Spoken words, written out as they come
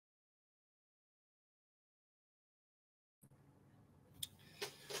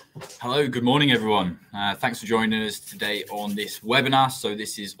Hello, good morning, everyone. Thanks for joining us today on this webinar. So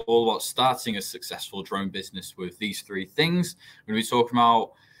this is all about starting a successful drone business with these three things. We're going to be talking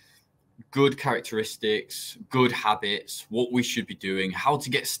about good characteristics, good habits, what we should be doing, how to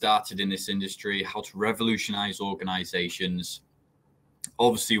get started in this industry, how to revolutionize organizations.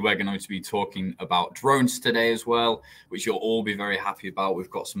 Obviously, we're going to be talking about drones today as well, which you'll all be very happy about. We've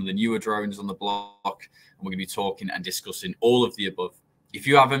got some of the newer drones on the block, and we're going to be talking and discussing all of the above. If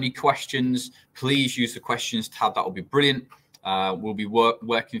you have any questions, please use the questions tab. That will be brilliant. We'll be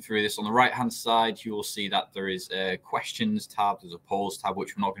working through this on the right-hand side. You will see that there is a questions tab. There's a polls tab,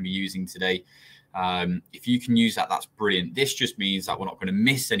 which we're not going to be using today. If you can use that, that's brilliant. This just means that we're not going to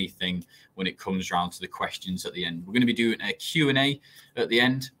miss anything when it comes around to the questions at the end. We're going to be doing a Q&A at the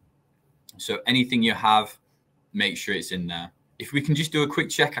end. So anything you have, make sure it's in there. If we can just do a quick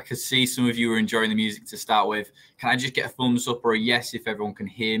check, I can see some of you are enjoying the music to start with. Can I just get a thumbs up or a yes if everyone can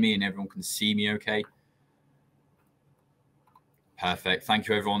hear me and everyone can see me okay? Perfect. Thank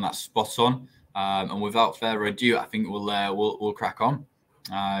you, everyone. That's spot on. And without further ado, I think we'll crack on.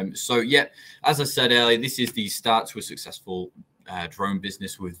 So, yeah, as I said earlier, this is the start to a successful drone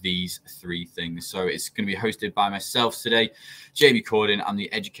business with these three things. So it's going to be hosted by myself today, Jamie Corden. I'm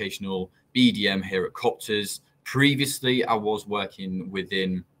the educational BDM here at Coptrz. Previously, I was working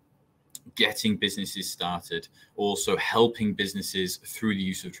within getting businesses started, also helping businesses through the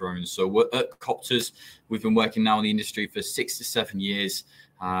use of drones. So we're at Coptrz. We've been working now in the industry for 6 to 7 years,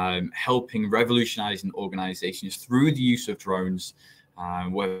 helping revolutionizing organizations through the use of drones,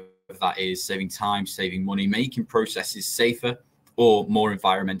 whether that is saving time, saving money, making processes safer or more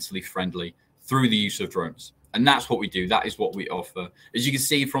environmentally friendly through the use of drones. And that's what we do. That is what we offer. As you can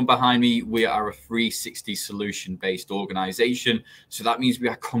see from behind me, we are a 360 solution-based organization. So that means we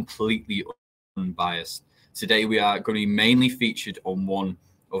are completely unbiased. Today, we are going to be mainly featured on one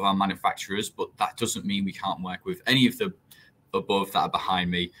of our manufacturers, but that doesn't mean we can't work with any of the above that are behind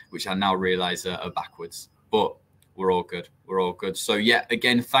me, which I now realize are backwards. But we're all good. We're all good. So yeah,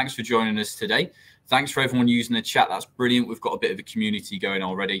 again, thanks for joining us today. Thanks for everyone using the chat. That's brilliant. We've got a bit of a community going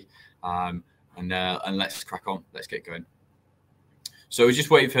already. And let's crack on. Let's get going. So we're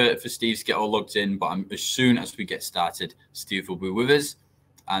just waiting for Steve to get all logged in, but as soon as we get started, Steve will be with us.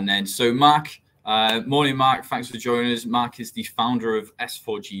 And then, so Mark, morning, Mark. Thanks for joining us. Mark is the founder of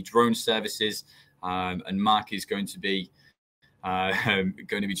S4G Drone Services, and Mark is going to be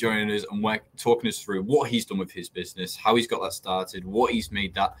joining us and talking us through what he's done with his business, how he's got that started, what he's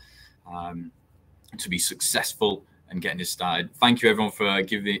made that to be successful and getting it started. Thank you, everyone, for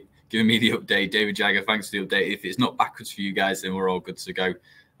giving me the update. David Jagger, thanks for the update. If it's not backwards for you guys, then we're all good to go.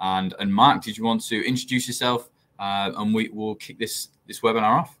 And Mark, did you want to introduce yourself? And we'll kick this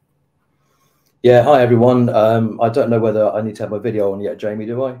webinar off. Yeah, hi everyone. I don't know whether I need to have my video on yet, Jamie,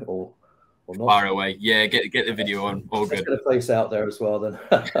 do I? Or not? Fire away. Yeah, get the video on. All good. Let's get a face out there as well then.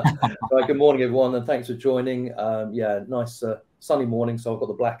 Right, good morning, everyone, and thanks for joining. Yeah, nice sunny morning. So I've got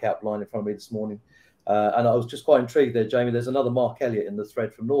the blackout line in front of me this morning. And I was just quite intrigued there, Jamie. There's another Mark Elliott in the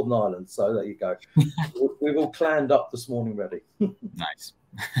thread from Northern Ireland. So there you go. We've all claned up this morning ready. Nice.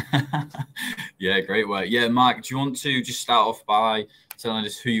 Yeah, great work. Yeah, Mark, do you want to just start off by telling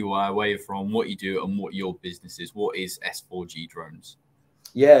us who you are, where you're from, what you do, and what your business is? What is S4G Drones?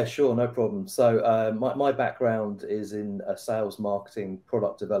 Yeah, sure, no problem. So my background is in sales, marketing,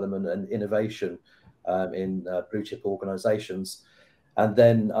 product development, and innovation in blue chip organizations. And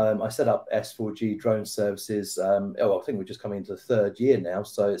then I set up S4G Drone Services. I think we're just coming into the 3rd year now.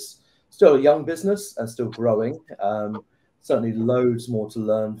 So it's still a young business and still growing. Certainly loads more to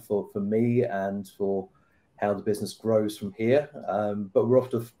learn for me and for how the business grows from here. But we're off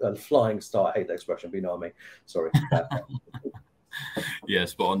to a flying start. I hate that expression, but you know what I mean. Sorry. Yeah,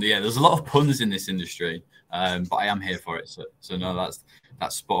 spot on. Yeah, there's a lot of puns in this industry, but I am here for it. So no,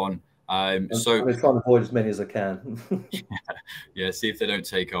 that's spot on. So I'm trying to avoid as many as I can. yeah, see if they don't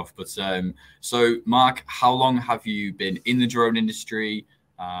take off. But so Mark, how long have you been in the drone industry,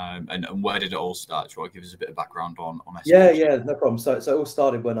 and where did it all start? Do you want to give us a bit of background on SPG? Yeah, no problem. So it all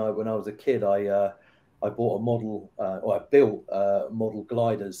started when I was a kid. I bought a model, or I built model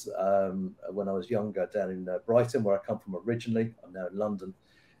gliders when I was younger down in Brighton, where I come from originally. I'm now in London,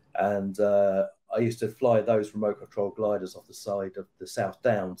 and I used to fly those remote control gliders off the side of the South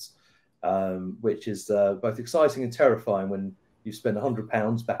Downs. Which is both exciting and terrifying when you spend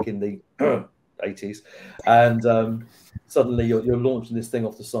 £100 back in the 80s, and suddenly you're launching this thing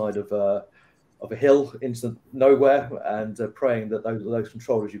off the side of a hill into nowhere, and praying that those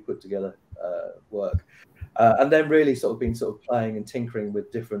controllers you put together work. And then really been playing and tinkering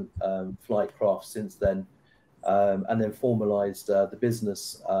with different flight crafts since then. and then formalized the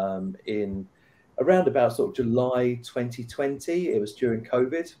business in around about sort of July 2020. It was during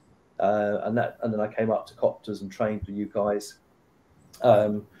COVID, and then I came up to Coptrz and trained for you guys.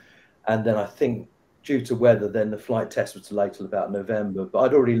 And then I think due to weather, then the flight test was delayed till about November. But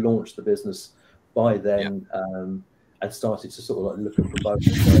I'd already launched the business by then, and started to sort of like look at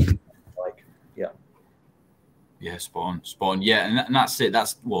proposals. Yeah, spot on. Yeah, and that's it.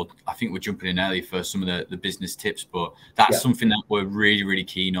 Well, I think we're jumping in early for some of the business tips, but that's something that we're really, really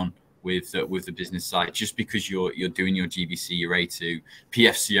keen on with the business side. Just because you're doing your GBC, your A2,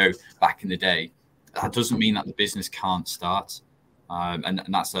 PFCO back in the day, that doesn't mean that the business can't start. And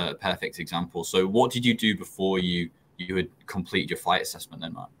that's a perfect example. So what did you do before you had completed your flight assessment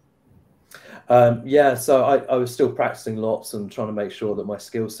then, Matt? So I was still practicing lots and trying to make sure that my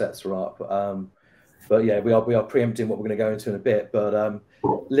skill sets are up. But yeah, we are preempting what we're going to go into in a bit. But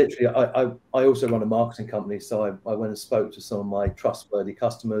literally, I also run a marketing company, so I went and spoke to some of my trustworthy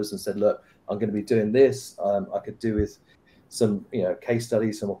customers and said, look, I'm going to be doing this. I could do with some case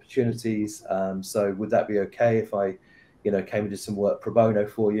studies, some opportunities. So would that be okay if I came and did some work pro bono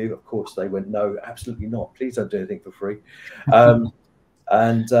for you? Of course, they went, no, absolutely not. Please don't do anything for free. So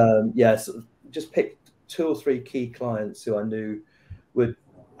just picked 2 or 3 key clients who I knew would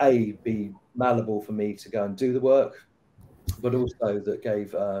be malleable for me to go and do the work, but also that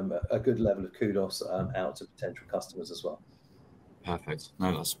gave a good level of kudos out to potential customers as well. Perfect.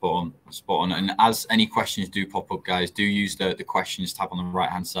 No, that's spot on. And as any questions do pop up, guys, do use the questions tab on the right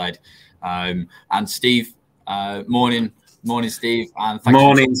hand side. And Steve, morning, Steve. And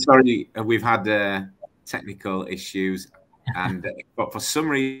morning. Sorry, we've had technical issues, and but for some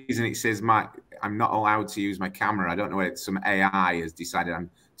reason it says I'm not allowed to use my camera. I don't know whether some AI has decided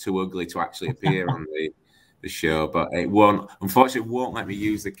I'm too ugly to actually appear on the show, but unfortunately it won't let me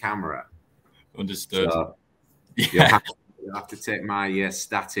use the camera. Understood. So you'll have to take my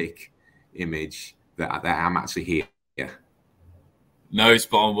static image that I'm actually here. Yeah. No,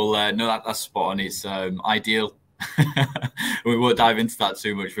 spot on. Well, no, that's spot on. It's ideal. We won't dive into that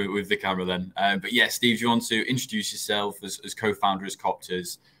too much with the camera then. But yeah, Steve, do you want to introduce yourself as co-founder as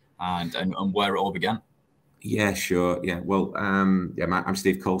Coptrz and where it all began? Yeah, sure. Yeah, well, I'm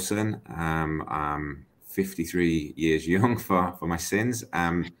Steve Coulson. I'm 53 years young for my sins.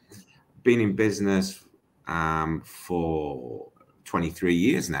 Been in business for 23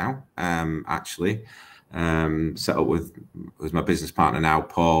 years now, actually. Set up with my business partner now,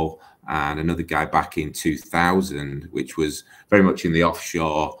 Paul, and another guy back in 2000, which was very much in the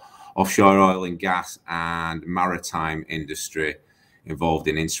offshore oil and gas and maritime industry, involved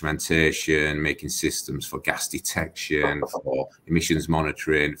in instrumentation, making systems for gas detection, for emissions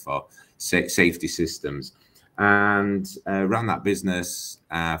monitoring, for safety systems, and ran that business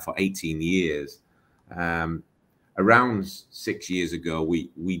for 18 years. Around 6 years ago,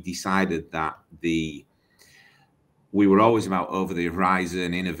 we decided that we were always about over the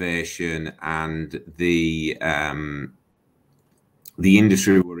horizon, innovation, and the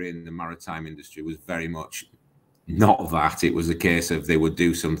industry we were in, the maritime industry, was very much not that. It was a case of they would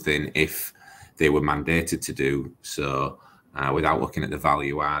do something if they were mandated to do so, without looking at the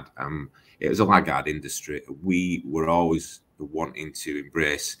value add. It was a laggard industry. We were always wanting to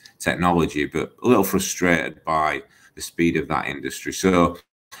embrace technology, but a little frustrated by the speed of that industry. So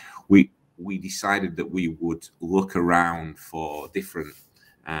we decided that we would look around for different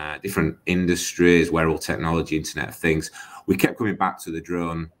industries, wearable technology, Internet of Things. We kept coming back to the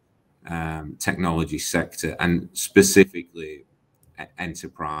drone technology sector, and specifically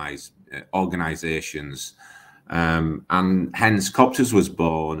enterprise organizations, and hence Coptrz was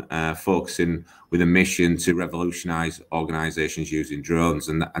born, focusing with a mission to revolutionize organizations using drones,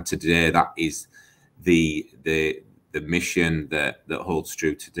 and today that is the mission that holds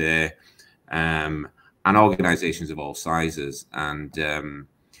true today, and organizations of all sizes. And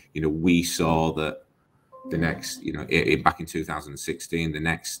we saw that the next, back in 2016, the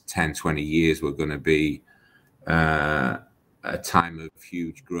next 10-20 years were going to be a time of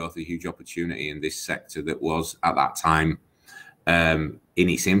huge growth, a huge opportunity in this sector that was at that time in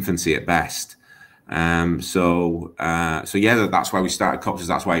its infancy at best. So yeah, that's why we started Coptrz.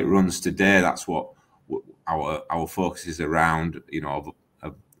 That's why it runs today. That's what our focus is around, of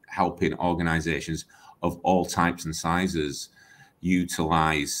helping organizations of all types and sizes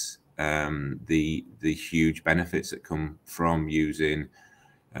utilize the huge benefits that come from using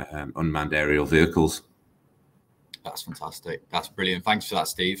unmanned aerial vehicles. That's fantastic. That's brilliant. Thanks for that,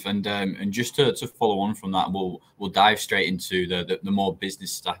 Steve. And just to follow on from that, we'll dive straight into the more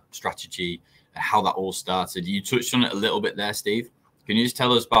business strategy, how that all started. You touched on it a little bit there, Steve. Can you just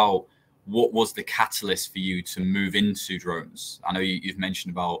tell us about what was the catalyst for you to move into drones? I know you've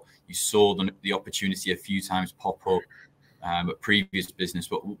mentioned about you saw the opportunity a few times pop up at previous business,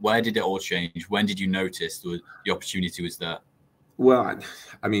 but where did it all change? When did you notice the opportunity was there? Well,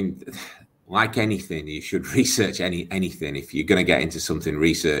 I mean, like anything, you should research anything. If you're going to get into something,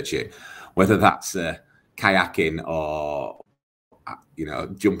 research it, whether that's kayaking or, you know,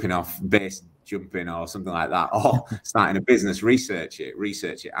 jumping off base jumping or something like that, or starting a business. Research it.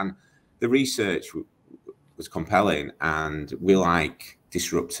 And the research was compelling, and we like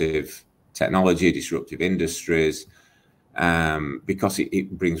disruptive technology, disruptive industries, because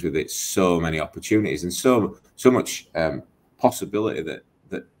it brings with it so many opportunities and so much possibility that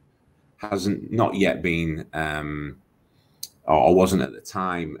hasn't not yet been or wasn't at the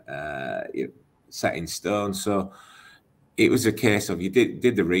time set in stone. So it was a case of you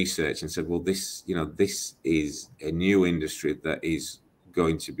did the research and said, well, this is a new industry that is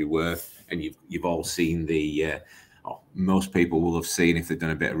going to be worth, and you've all seen most people will have seen, if they've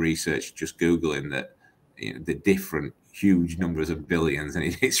done a bit of research, just Googling that, you know, the different huge numbers of billions,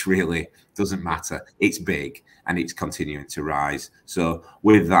 and it's really doesn't matter. It's big and it's continuing to rise. So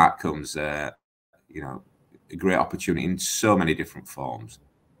with that comes, a great opportunity in so many different forms.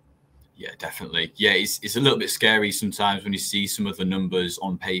 Yeah, definitely. Yeah, it's a little bit scary sometimes when you see some of the numbers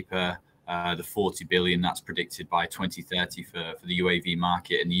on paper. The 40 billion that's predicted by 2030 for the UAV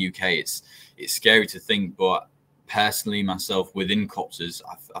market in the UK. It's scary to think, but personally, myself within Coptrz,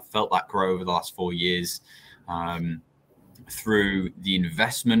 I've felt that grow over the last 4 years through the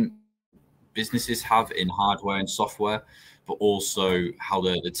investment businesses have in hardware and software, but also how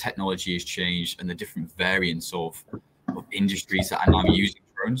the technology has changed and the different variants of industries that are now using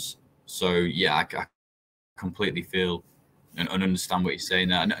drones. So yeah, I completely feel and understand what you're saying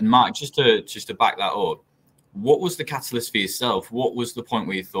there. And Mark, just to back that up, what was the catalyst for yourself? What was the point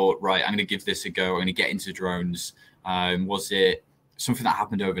where you thought, right, I'm going to give this a go, I'm going to get into drones? Was it something that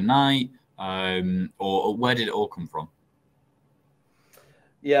happened overnight, or where did it all come from?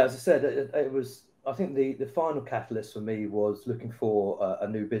 Yeah, as I said, it was, I think the final catalyst for me was looking for a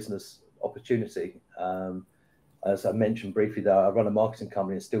new business opportunity. As I mentioned briefly, that I run a marketing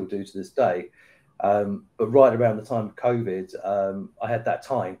company and still do to this day. But right around the time of COVID, I had that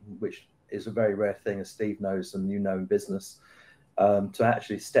time, which is a very rare thing, as Steve knows and you know in business, to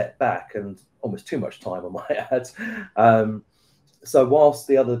actually step back, and almost too much time, I might add. So whilst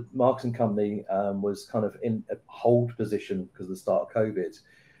the other marketing company was kind of in a hold position because of the start of COVID,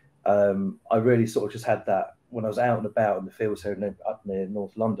 I really sort of just had that when I was out and about in the fields here up near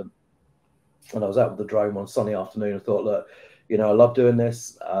North London. And I was out with the drone one sunny afternoon and thought, look, you know, I love doing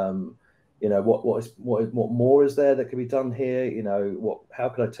this. You know, what more is there that can be done here? You know, how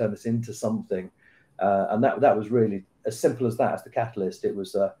could I turn this into something? And that was really as simple as that as the catalyst. It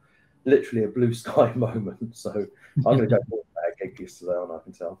was literally a blue sky moment. So I'm going to go for that gig yesterday, I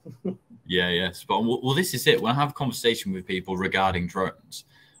can tell. Yes. But well, this is it. When I have a conversation with people regarding drones,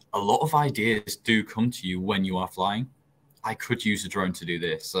 a lot of ideas do come to you when you are flying. I could use a drone to do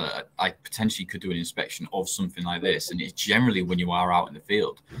this. I potentially could do an inspection of something like this. And it's generally when you are out in the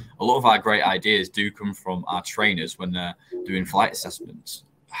field. A lot of our great ideas do come from our trainers when they're doing flight assessments.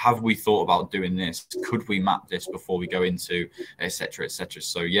 Have we thought about doing this? Could we map this before we go into et cetera, et cetera?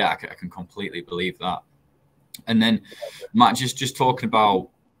 So yeah, I can completely believe that. And then Matt, just talking about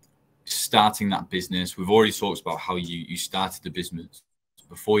starting that business, we've already talked about how you started the business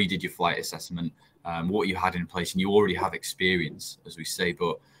before you did your flight assessment. What you had in place, and you already have experience, as we say,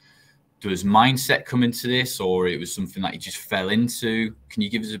 but does mindset come into this, or it was something that you just fell into? Can you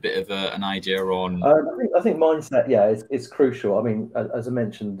give us a bit of an idea on? I think mindset, yeah, it's crucial. I mean, as I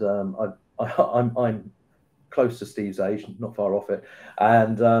mentioned, I'm close to Steve's age, not far off it,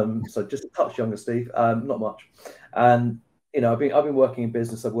 and so just a touch younger Steve, not much. And you know, I've been working in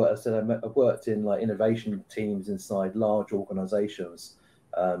business. I've worked in like innovation teams inside large organisations.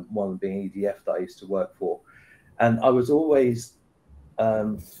 One of them being EDF that I used to work for, and I was always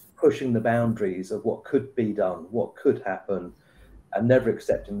pushing the boundaries of what could be done, what could happen, and never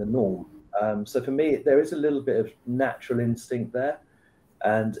accepting the norm. So for me, there is a little bit of natural instinct there,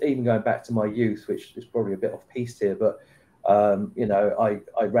 and even going back to my youth, which is probably a bit off piece here, but you know,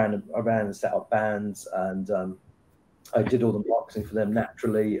 I ran and set up bands, and I did all the marketing for them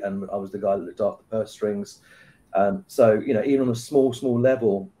naturally, and I was the guy that looked after the purse strings. So, you know, even on a small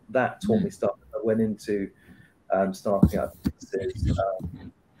level, that taught me stuff that I went into starting up businesses.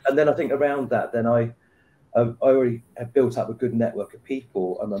 And then I think around that, then I already have built up a good network of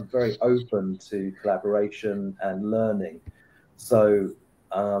people, and I'm very open to collaboration and learning. So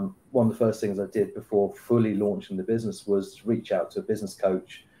one of the first things I did before fully launching the business was reach out to a business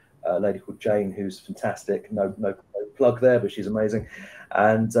coach a lady called Jane, who's fantastic. No plug there, but she's amazing.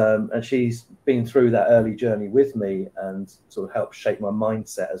 And she's been through that early journey with me and sort of helped shape my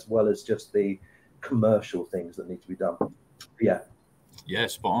mindset, as well as just the commercial things that need to be done. Yeah. Yeah,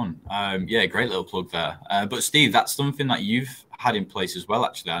 spot on. Yeah, great little plug there. But Steve, that's something that you've had in place as well,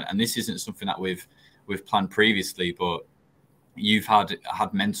 actually. And this isn't something that we've planned previously, but you've had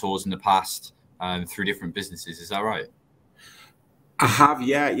mentors in the past through different businesses. Is that right? I have,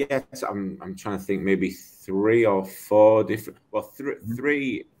 yeah. I'm trying to think, maybe 3 or 4 different, well,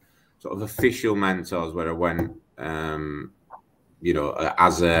 three sort of official mentors where I went, you know,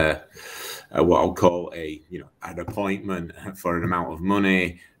 as a what I'll call a, you know, an appointment for an amount of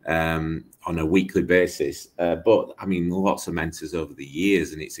money on a weekly basis. But I mean, lots of mentors over the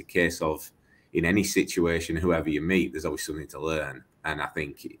years, and it's a case of, in any situation, whoever you meet, there's always something to learn. And I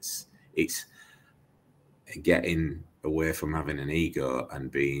think it's getting away from having an ego and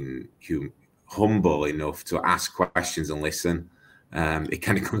being humble enough to ask questions and listen. It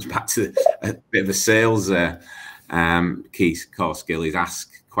kind of comes back to a bit of a sales key core skill is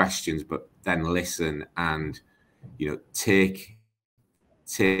ask questions, but then listen and, you know, take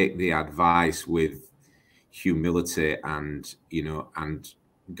the advice with humility and, you know, and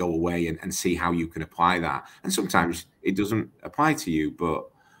go away and see how you can apply that. And sometimes it doesn't apply to you, but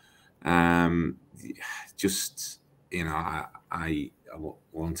just, you know, I a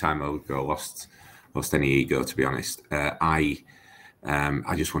long time ago lost any ego, to be honest. I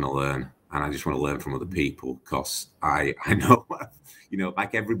just want to learn, and I just want to learn from other people, because I know, you know,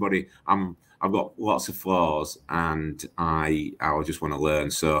 like everybody, I've got lots of flaws, and I just want to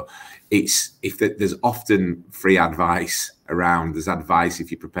learn. So there's often free advice around. There's advice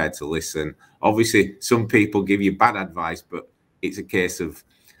if you're prepared to listen. Obviously, some people give you bad advice, but it's a case of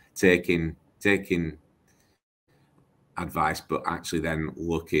taking advice, but actually then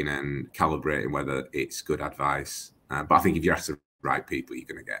looking and calibrating whether it's good advice. But I think if you ask the right people, you're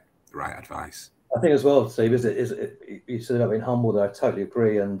going to get the right advice. I think as well, Steve, you said about being humble there. I totally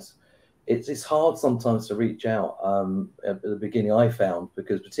agree, and it's hard sometimes to reach out. At the beginning, I found,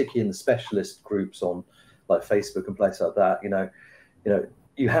 because particularly in the specialist groups on like Facebook and places like that, you know,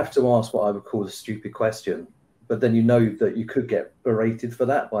 you have to ask what I would call a stupid question, but then you know that you could get berated for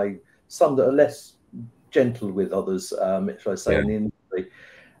that by some that are less gentle with others, should I say, in the industry.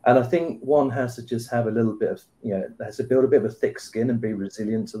 And I think one has to just have a little bit of, you know, has to build a bit of a thick skin and be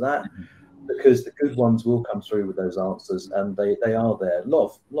resilient to that, because the good ones will come through with those answers, and they are there. A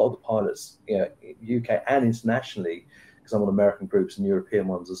lot of the pilots, you know, UK and internationally, because I'm on American groups and European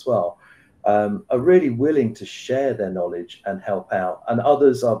ones as well, are really willing to share their knowledge and help out, and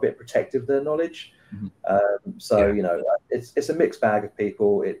others are a bit protective of their knowledge. You know, it's a mixed bag of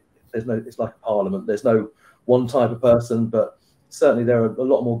people. It's like a parliament. There's no one type of person, but certainly there are a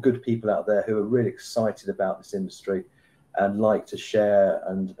lot more good people out there who are really excited about this industry and like to share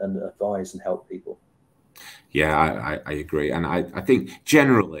and advise and help people. Yeah, I agree. And I think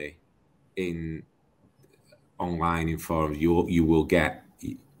generally in online in forums, you will get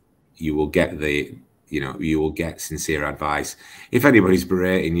sincere advice. If anybody's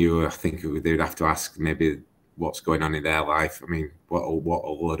berating you, I think they'd have to ask maybe what's going on in their life. I mean, what a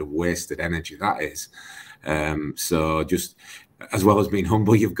load of wasted energy that is. So just, as well as being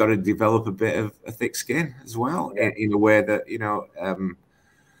humble, you've got to develop a bit of a thick skin as well, in a way that, you know,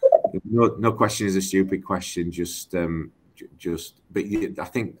 no question is a stupid question. But I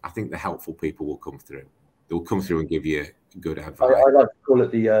think the helpful people will come through. They'll come through and give you good advice. I like to call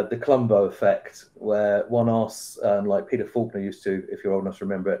it the Columbo effect, where one asks, like Peter Faulkner used to, if you're old enough to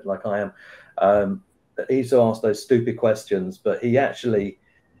remember it, like I am. He used to ask those stupid questions, but he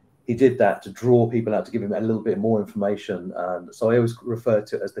did that to draw people out, to give him a little bit more information. And so I always refer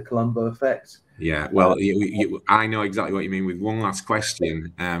to it as the Columbo effect. Yeah, well, I know exactly what you mean with one last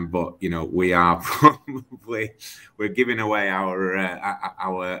question, but you know, we're giving away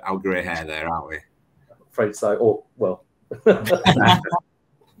our grey hair there, aren't we? Afraid so. Or well. Well,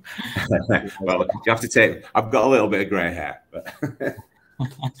 you have to take. I've got a little bit of grey hair, but.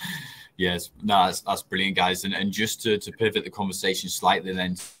 Yes, no, that's brilliant, guys. And just to pivot the conversation slightly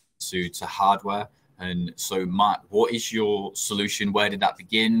then to hardware. And so, Matt, what is your solution? Where did that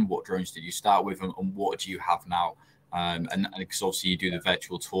begin? What drones did you start with, and what do you have now? And because obviously you do the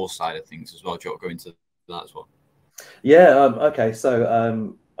virtual tour side of things as well. Do you want to go into that as well? Yeah. Okay.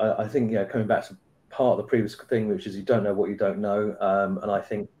 So I think, coming back to part of the previous thing, which is you don't know what you don't know, and I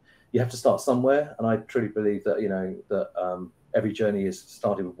think you have to start somewhere. And I truly believe that every journey is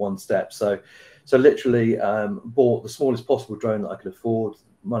started with one step. So literally bought the smallest possible drone that I could afford.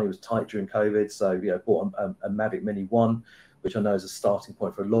 Money was tight during COVID, so bought a Mavic Mini 1, which I know is a starting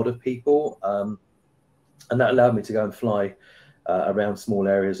point for a lot of people. And that allowed me to go and fly around small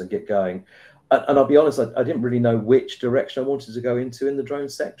areas and get going. And I'll be honest, I didn't really know which direction I wanted to go into in the drone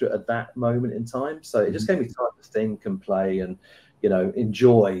sector at that moment in time. So it just gave me time to think and play and, you know,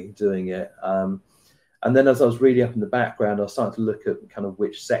 enjoy doing it. And then as I was reading up in the background, I was starting to look at kind of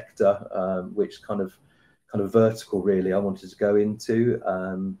which sector, which kind of vertical really I wanted to go into,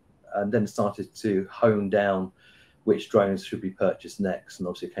 and then started to hone down which drones should be purchased next. And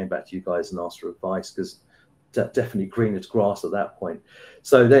obviously came back to you guys and asked for advice, because definitely greener grass at that point.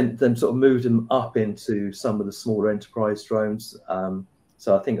 So then sort of moved them up into some of the smaller enterprise drones.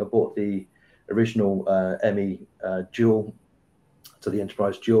 So I think I bought the original ME dual, to the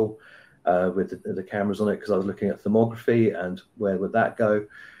enterprise dual, with the cameras on it, because I was looking at thermography and where would that go.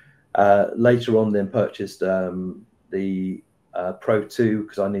 Later on then purchased the Pro 2,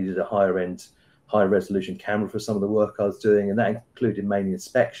 because I needed a higher resolution camera for some of the work I was doing, and that included mainly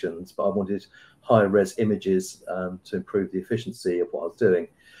inspections, but I wanted higher res images to improve the efficiency of what I was doing.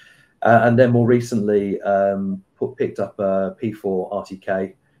 And then more recently picked up a P4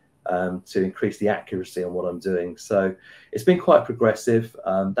 RTK to increase the accuracy on what I'm doing. So it's been quite progressive.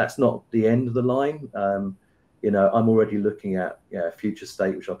 That's not the end of the line. You know, I'm already looking at future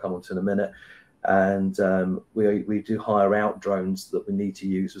state, which I'll come on to in a minute. And we do hire out drones that we need to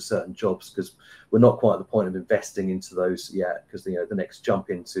use for certain jobs, because we're not quite at the point of investing into those yet, because the next jump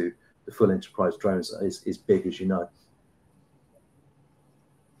into the full enterprise drones is big, as you know.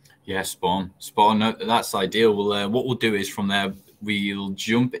 Yeah, spot on. No, that's ideal. What we'll do is from there, we'll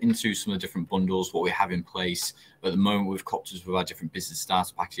jump into some of the different bundles, what we have in place at the moment with Coptrz, with our different business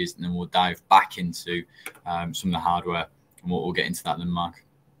starter packages, and then we'll dive back into some of the hardware, and we'll get into that then, Mark.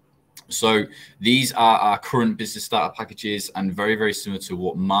 So these are our current business starter packages, and very, very similar to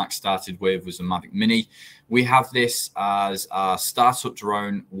what Mark started with was a Mavic Mini. We have this as our startup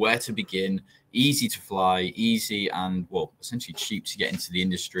drone, where to begin, easy to fly, easy and, well, essentially cheap to get into the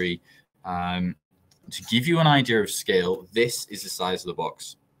industry. To give you an idea of scale, this is the size of the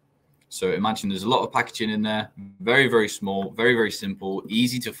box. So imagine there's a lot of packaging in there, very, very small, very, very simple,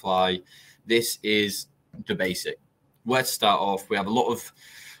 easy to fly. This is the basic. Where to start off, we have a lot of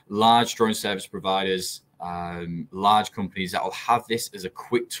large drone service providers, large companies that will have this as a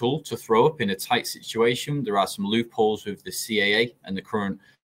quick tool to throw up in a tight situation. There are some loopholes with the CAA and the current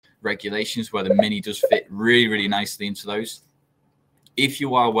regulations where the Mini does fit really, really nicely into those. If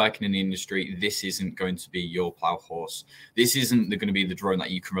you are working in the industry, this isn't going to be your plow horse. This isn't going to be the drone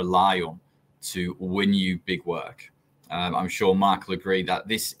that you can rely on to win you big work. I'm sure Mark will agree that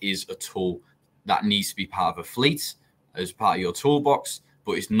this is a tool that needs to be part of a fleet, as part of your toolbox,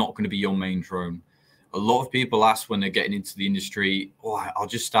 but it's not going to be your main drone. A lot of people ask when they're getting into the industry, oh, I'll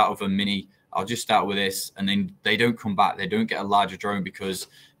just start with a Mini, I'll just start with this, and then they don't come back, they don't get a larger drone, because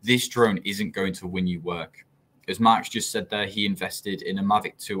this drone isn't going to win you work. As Mark's just said there, he invested in a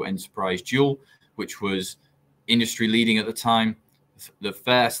Mavic 2 Enterprise Dual, which was industry leading at the time. The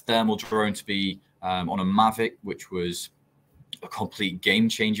first thermal drone to be on a Mavic, which was a complete game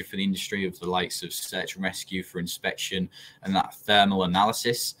changer for the industry, of the likes of search and rescue for inspection and that thermal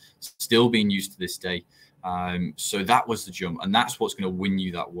analysis, still being used to this day. So that was the jump, and that's what's going to win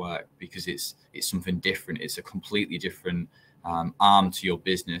you that work, because it's something different. It's a completely different arm to your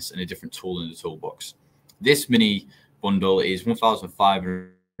business and a different tool in the toolbox. This Mini bundle is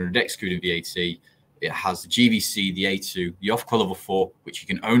 1,500 excluding VAT. It has the GVC, the A2, the off-call level 4, which you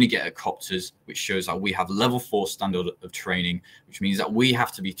can only get at Coptrz, which shows that we have level 4 standard of training, which means that we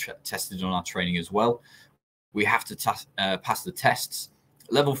have to be tested on our training as well. We have to pass the tests.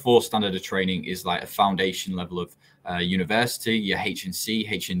 Level 4 standard of training is like a foundation level of university, your HNC,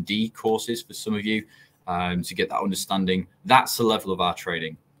 HND courses for some of you, to get that understanding. That's the level of our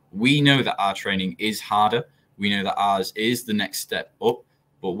training. We know that our training is harder. We know that ours is the next step up.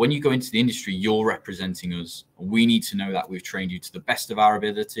 But when you go into the industry, you're representing us. We need to know that we've trained you to the best of our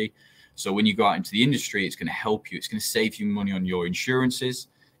ability. So when you go out into the industry, it's going to help you. It's going to save you money on your insurances,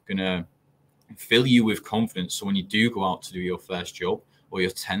 going to fill you with confidence. So when you do go out to do your first job or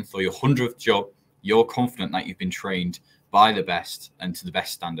your 10th or your 100th job, you're confident that you've been trained by the best and to the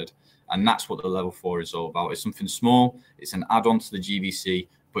best standard. And that's what the level 4 is all about. It's something small. It's an add-on to the GVC,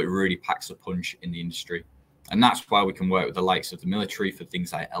 but it really packs a punch in the industry. And that's why we can work with the likes of the military for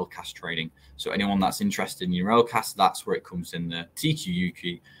things like LCAS training. So anyone that's interested in your LCAS, that's where it comes in, the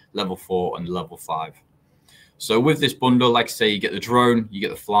TQUQ, level 4 and level 5. So with this bundle, like I say, you get the drone, you get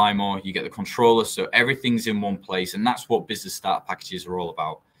the fly more, you get the controller. So everything's in one place. And that's what business starter packages are all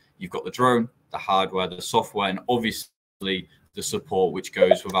about. You've got the drone, the hardware, the software, and obviously the support, which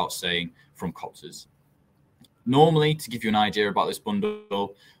goes without saying, from Coptrz. Normally, to give you an idea about this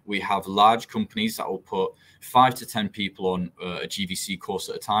bundle, we have large companies that will put 5 to 10 people on a GVC course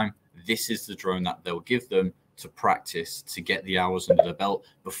at a time. This is the drone that they'll give them to practice, to get the hours under their belt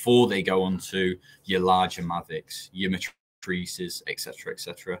before they go on to your larger Mavics, your Matrices, etc.,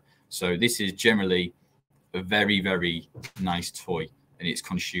 etc. So this is generally a very, very nice toy, and it's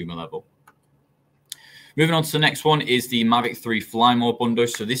consumer level. Moving on to the next one is the Mavic 3 Fly More bundle.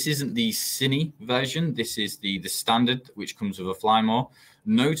 So this isn't the Cine version. This is the standard, which comes with a Fly More.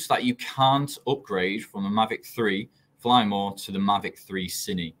 Note that you can't upgrade from the Mavic 3 Fly More to the Mavic 3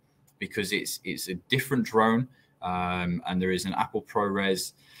 Cine, because it's a different drone, and there is an Apple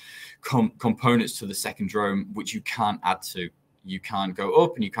ProRes components to the second drone which you can't add to. You can't go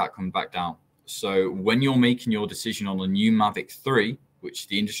up and you can't come back down. So when you're making your decision on a new Mavic 3, which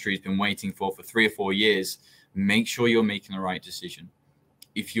the industry has been waiting for 3 or 4 years, make sure you're making the right decision.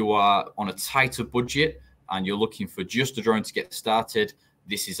 If you are on a tighter budget and you're looking for just a drone to get started,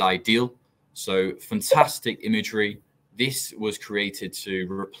 this is ideal. So fantastic imagery. This was created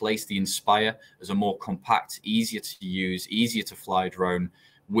to replace the Inspire as a more compact, easier to use, easier to fly drone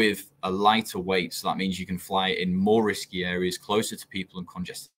with a lighter weight. So that means you can fly in more risky areas, closer to people and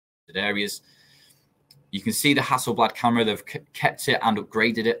congested areas. You can see the Hasselblad camera. They've kept it and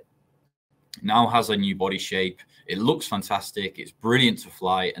upgraded it. Now has a new body shape. It looks fantastic. It's brilliant to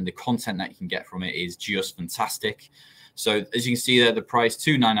fly, and the content that you can get from it is just fantastic. So as you can see there, the price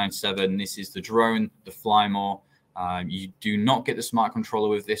 $2,997. This is the drone, the Fly More. You do not get the smart controller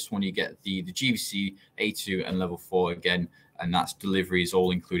with this one. You get the GVC A2 and level 4 again, and that's delivery is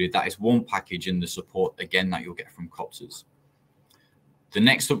all included. That is one package in the support again that you'll get from Coptrz. The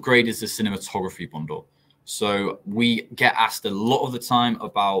next upgrade is the cinematography bundle. So we get asked a lot of the time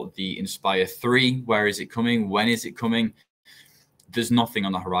about the Inspire 3. Where is it coming? When is it coming? There's nothing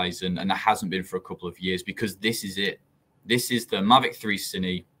on the horizon, and there hasn't been for a couple of years, because this is it. This is the Mavic 3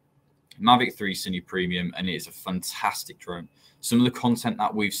 Cine, Mavic 3 Cine Premium, and it is a fantastic drone. Some of the content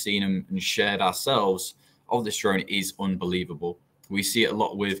that we've seen and shared ourselves of this drone is unbelievable. We see it a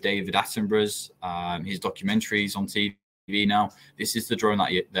lot with David Attenborough's, his documentaries on TV now. This is the drone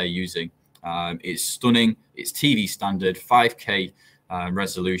that they're using. It's stunning. It's TV standard, 5K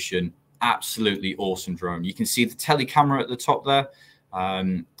resolution. Absolutely awesome drone. You can see the tele camera at the top there.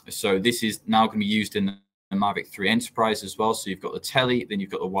 So this is now going to be used in the Mavic 3 Enterprise as well. So you've got the tele, then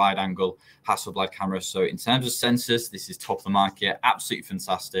you've got the wide angle Hasselblad camera. So in terms of sensors, this is top of the market. Absolutely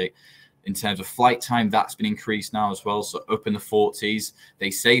fantastic. In terms of flight time, that's been increased now as well. So up in the 40s. They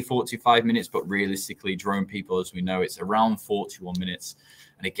say 45 minutes, but realistically, drone people, as we know, it's around 41 minutes.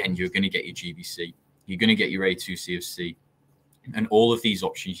 And again, you're going to get your GVC. You're going to get your A2 CFC. And all of these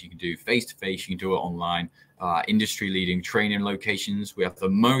options you can do face-to-face. You can do it online. Industry-leading training locations. We have the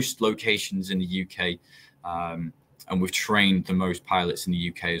most locations in the UK. And we've trained the most pilots in the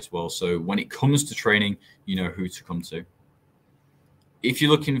UK as well. So when it comes to training, you know who to come to. If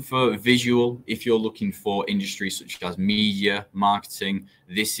you're looking for visual, if you're looking for industries such as media, marketing,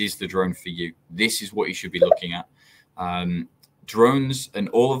 this is the drone for you. This is what you should be looking at. Drones and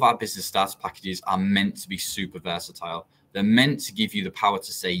all of our business starter packages are meant to be super versatile. They're meant to give you the power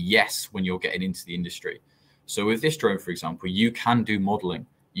to say yes when you're getting into the industry. So with this drone, for example, you can do modeling.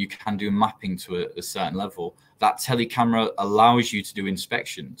 You can do mapping to a certain level. That telecamera allows you to do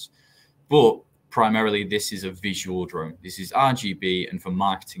inspections. But primarily, this is a visual drone. This is RGB and for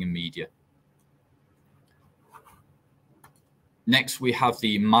marketing and media. Next, we have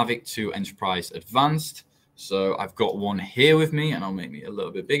the Mavic 2 Enterprise Advanced. So I've got one here with me, and I'll make it a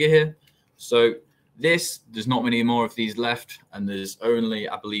little bit bigger here. So there's not many more of these left, and there's only,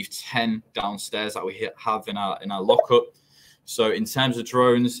 I believe, 10 downstairs that we have in our lockup. So in terms of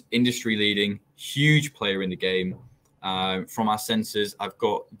drones, industry leading, huge player in the game. From our sensors, I've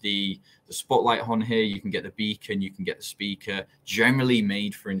got the spotlight on here. You can get the beacon, you can get the speaker, generally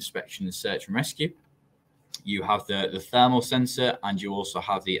made for inspection and search and rescue. You have the thermal sensor, and you also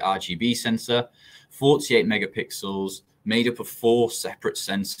have the RGB sensor, 48 megapixels, made up of 4 separate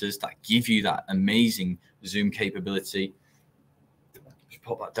sensors that give you that amazing zoom capability. Just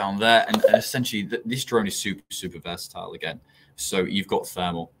pop that down there, and essentially this drone is super versatile again. So you've got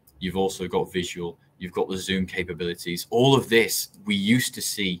thermal, you've also got visual, you've got the zoom capabilities. All of this we used to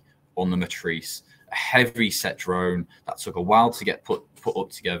see on the Matrice, a heavy set drone that took a while to get put up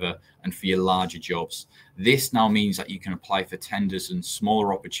together, and for your larger jobs. This now means that you can apply for tenders and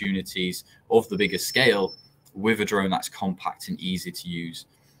smaller opportunities of the bigger scale with a drone that's compact and easy to use.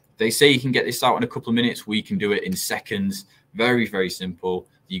 They say you can get this out in a couple of minutes. We can do it in seconds. Very, very simple.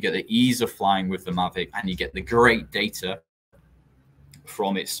 You get the ease of flying with the Mavic, and you get the great data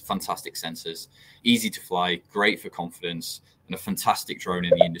from its fantastic sensors. Easy to fly, great for confidence, and a fantastic drone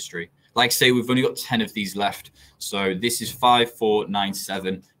in the industry. Like I say, we've only got 10 of these left. So this is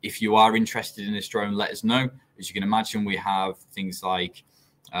 5497. If you are interested in this drone, let us know. As you can imagine, we have things like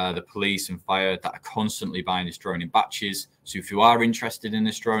the police and fire that are constantly buying this drone in batches. So if you are interested in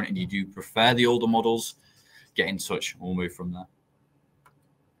this drone and you do prefer the older models, get in touch. We'll move from there.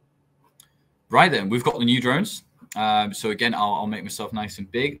 Right then, we've got the new drones. So again, I'll make myself nice and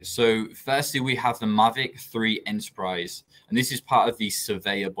big. So firstly, we have the Mavic 3 Enterprise, and this is part of the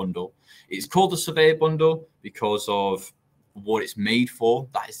Surveyor bundle. It's called the Surveyor bundle because of what it's made for.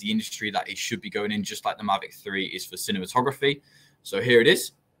 That is the industry that it should be going in, just like the Mavic 3 is for cinematography. So here it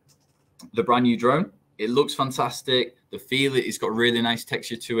is, the brand new drone. It looks fantastic. The feel, it's got really nice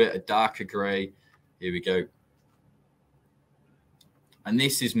texture to it, a darker gray. Here we go. And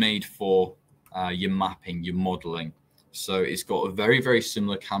this is made for your mapping, your modeling. So it's got a very, very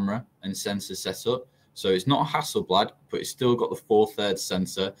similar camera and sensor setup. So it's not a Hasselblad, but it's still got the 4/3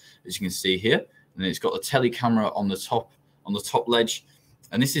 sensor, as you can see here. And it's got the telecamera on the top ledge.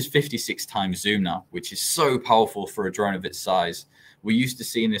 And this is 56 times zoom now, which is so powerful for a drone of its size. We're used to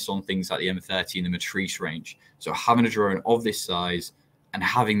seeing this on things like the M30 and the Matrice range. So having a drone of this size and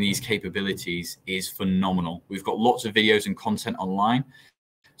having these capabilities is phenomenal. We've got lots of videos and content online.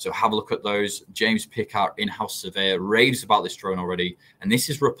 So have a look at those. James Pick, our in-house surveyor, raves about this drone already. And this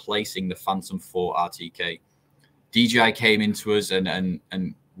is replacing the Phantom 4 RTK. DJI came into us and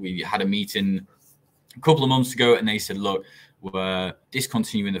we had a meeting a couple of months ago, and they said, look, we're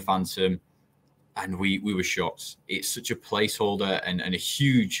discontinuing the Phantom. And we were shocked. It's such a placeholder and a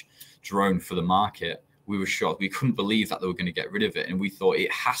huge drone for the market. We were shocked. We couldn't believe that they were going to get rid of it. And we thought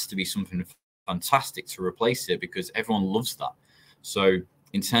it has to be something fantastic to replace it because everyone loves that. So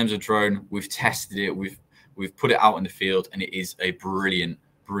in terms of drone, we've tested it. We've put it out in the field, and it is a brilliant,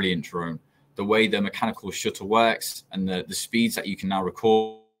 brilliant drone. The way the mechanical shutter works and the speeds that you can now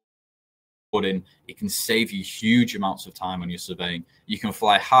record in, it can save you huge amounts of time on your surveying. You can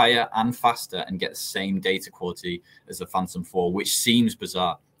fly higher and faster and get the same data quality as the Phantom 4, which seems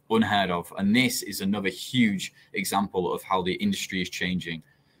bizarre, unheard of. And this is another huge example of how the industry is changing.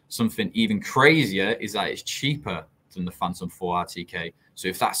 Something even crazier is that it's cheaper than the Phantom 4 RTK. So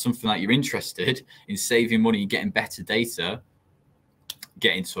if that's something that you're interested in, saving money and getting better data,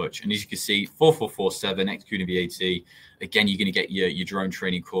 get in touch. And as you can see, 4447 executing VAT. Again, you're going to get your drone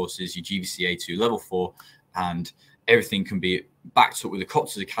training courses, your GVCA2 level 4, and everything can be backed up with the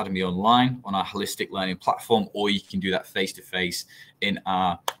Coptrz Academy online on our holistic learning platform, or you can do that face-to-face in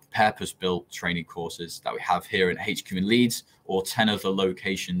our purpose-built training courses that we have here at HQ in Leeds or 10 other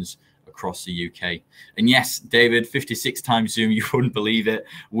locations across the UK. And yes, David, 56 times zoom, you wouldn't believe it.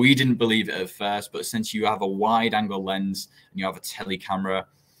 We didn't believe it at first, but since you have a wide angle lens and you have a telecamera,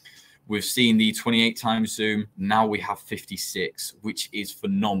 we've seen the 28 times zoom. Now we have 56, which is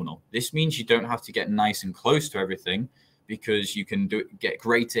phenomenal. This means you don't have to get nice and close to everything because you can get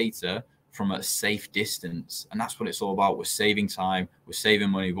great data from a safe distance. And that's what it's all about. We're saving time, we're saving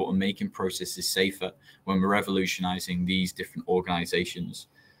money, but we're making processes safer when we're revolutionizing these different organizations.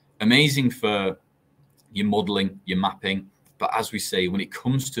 Amazing for your modeling, your mapping. But as we say, when it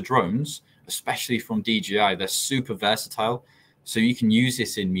comes to drones, especially from DJI, they're super versatile. So you can use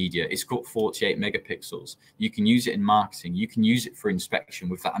this in media. It's got 48 megapixels. You can use it in marketing. You can use it for inspection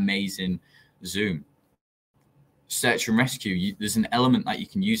with that amazing zoom. Search and rescue, there's an element that you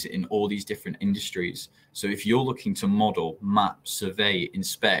can use it in all these different industries. So if you're looking to model, map, survey,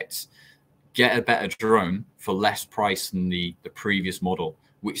 inspect, get a better drone for less price than the previous model,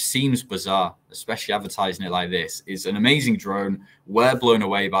 which seems bizarre, especially advertising it like this. Is an amazing drone. We're blown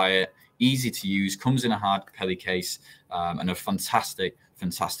away by it. Easy to use, comes in a hard belly case, and a fantastic,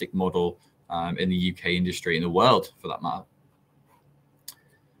 fantastic model in the UK industry, in the world for that matter.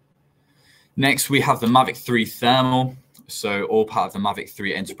 Next, we have the Mavic 3 Thermal. So all part of the Mavic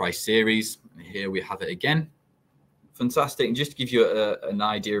 3 Enterprise series. And here we have it again. Fantastic. And just to give you an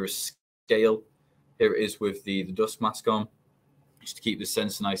idea of scale, here it is with the dust mask on, just to keep the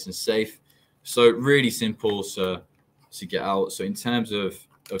sensor nice and safe. So really simple to get out. So in terms of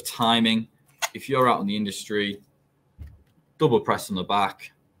timing, if you're out in the industry, double press on the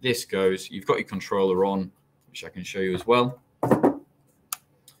back, this goes, you've got your controller on, which I can show you as well.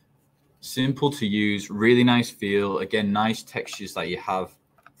 Simple to use, really nice feel. Again, nice textures that you have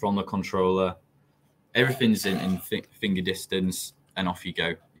from the controller. Everything's in finger distance, and off you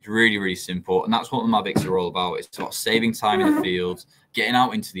go. It's really, really simple. And that's what the Mavics are all about. It's about saving time in the field, getting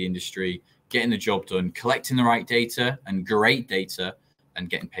out into the industry, getting the job done, collecting the right data and great data, and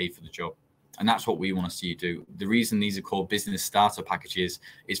getting paid for the job. And that's what we want to see you do. The reason these are called business starter packages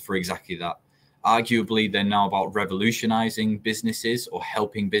is for exactly that. Arguably, they're now about revolutionizing businesses or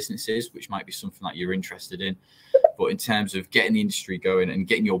helping businesses, which might be something that you're interested in. But in terms of getting the industry going and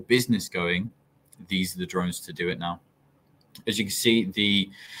getting your business going, these are the drones to do it now. As you can see,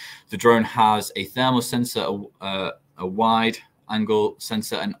 the drone has a thermal sensor, a wide angle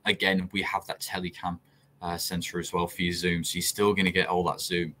sensor, and again, we have that telecam sensor as well for your zoom. So you're still going to get all that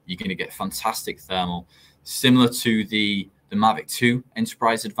zoom. You're going to get fantastic thermal, similar to the Mavic 2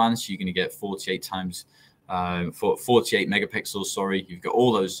 Enterprise Advanced. You're going to get 48 megapixels. Sorry, you've got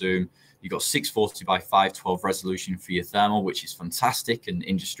all those zoom. You've got 640 by 512 resolution for your thermal, which is fantastic and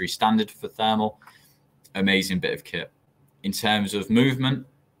industry standard for thermal. Amazing bit of kit. In terms of movement,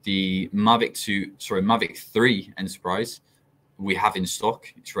 the Mavic 3 Enterprise we have in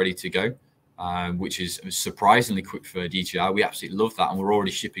stock. It's ready to go, which is surprisingly quick for DJI. We absolutely love that, and we're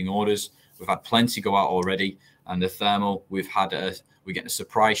already shipping orders. We've had plenty go out already, and the thermal we're getting a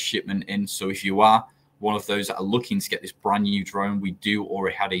surprise shipment in. So if you are one of those that are looking to get this brand new drone, we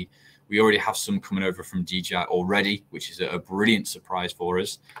already have some coming over from DJI already, which is a brilliant surprise for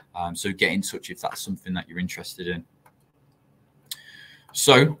us. So get in touch if that's something that you're interested in.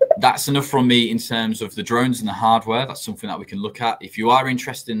 So that's enough from me in terms of the drones and the hardware. That's something that we can look at. If you are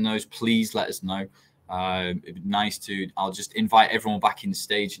interested in those, please let us know. It'd be nice to, I'll just invite everyone back in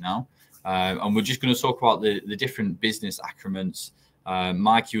stage now. And we're just going to talk about the different business accoutrements.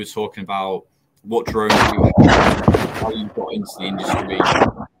 Mike, you were talking about what drones you have, how you got into the industry.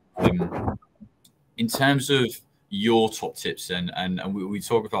 In terms of your top tips, and we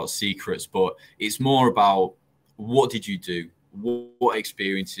talk about secrets, but it's more about what did you do? What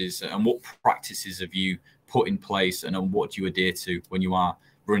experiences and what practices have you put in place, and what do you adhere to when you are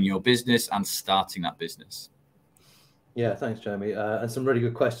running your business and starting that business? Yeah, thanks, Jamie. And some really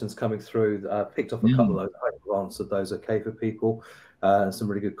good questions coming through. Picked up a couple of those. I hope I've answered those okay for people. And some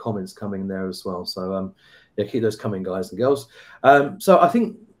really good comments coming there as well. So yeah, keep those coming, guys and girls. So I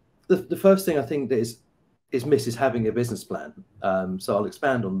think the first thing I think that is missed is having a business plan. So I'll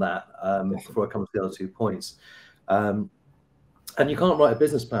expand on that before I come to the other 2 points. And you can't write a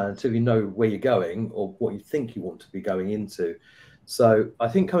business plan until you know where you're going or what you think you want to be going into. So I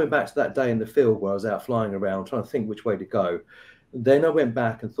think coming back to that day in the field where I was out flying around trying to think which way to go, then I went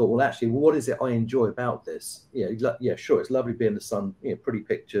back and thought, well, actually, what is it I enjoy about this? Yeah, sure, it's lovely being in the sun, pretty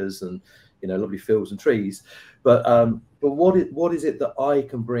pictures and lovely fields and trees, but what is it that I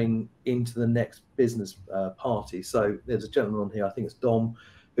can bring into the next business party? So there's a gentleman on here, I think it's Dom,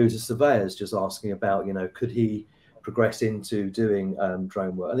 who's a surveyor, is just asking about, could he progress into doing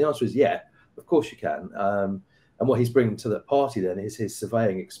drone work? And the answer is yeah, of course you can. And what he's bringing to that party then is his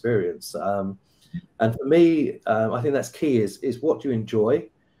surveying experience. And for me, I think that's key is what do you enjoy,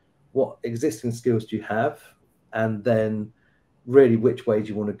 what existing skills do you have, and then really which way do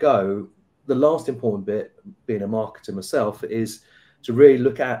you want to go. The last important bit, being a marketer myself, is to really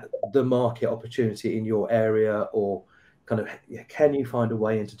look at the market opportunity in your area, or kind of can you find a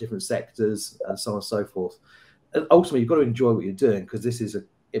way into different sectors and so on and so forth. And ultimately, you've got to enjoy what you're doing, because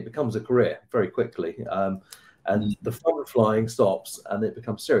it becomes a career very quickly. And the fun of flying stops and it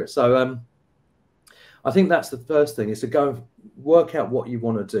becomes serious. So I think that's the first thing, is to go and work out what you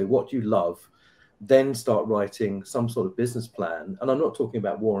want to do, what do you love, then start writing some sort of business plan. And I'm not talking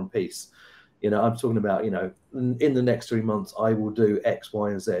about war and peace. I'm talking about, in the next 3 months, I will do X, Y,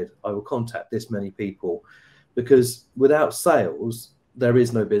 and Z. I will contact this many people, because without sales, there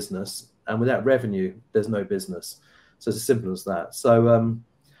is no business. And without revenue, there's no business. So it's as simple as that. So,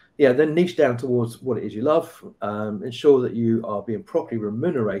 yeah, then niche down towards what it is you love. Ensure that you are being properly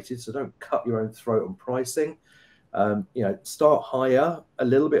remunerated, so don't cut your own throat on pricing. Start higher, a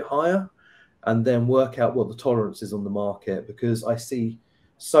little bit higher, and then work out what the tolerance is on the market, because I see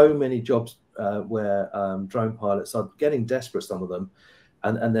so many jobs where drone pilots are getting desperate, some of them,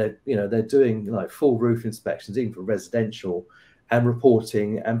 and they're doing like full roof inspections, even for residential, and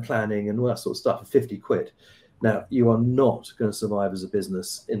reporting and planning and all that sort of stuff for 50 quid. Now, you are not going to survive as a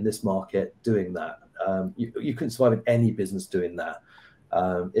business in this market doing that. You couldn't survive in any business doing that.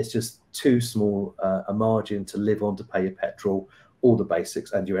 It's just too small a margin to live on, to pay your petrol, all the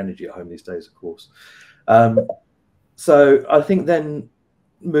basics, and your energy at home these days, of course. So I think then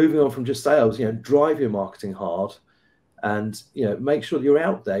moving on from just sales, drive your marketing hard, and make sure that you're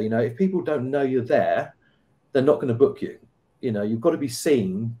out there. If people don't know you're there, they're not going to book you. You've got to be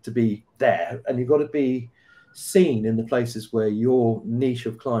seen to be there, and you've got to be seen in the places where your niche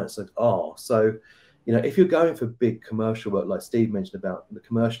of clients are. So, if you're going for big commercial work, like Steve mentioned about the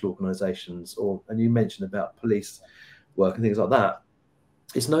commercial organizations, and you mentioned about police work and things like that,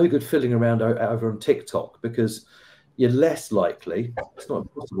 it's no good fiddling around over on TikTok, because you're less likely, it's not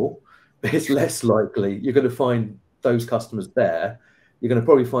impossible, but it's less likely you're going to find those customers there. You're going to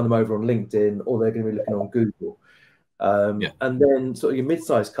probably find them over on LinkedIn, or they're going to be looking on Google. And then sort of your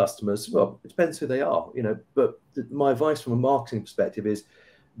mid-sized customers, well, it depends who they are, you know, but my advice from a marketing perspective is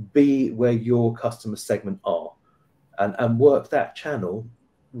be where your customer segment are, and work that channel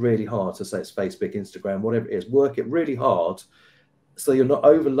really hard. So say it's Facebook, Instagram, whatever it is, work it really hard, so you're not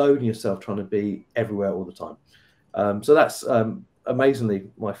overloading yourself trying to be everywhere all the time. So that's amazingly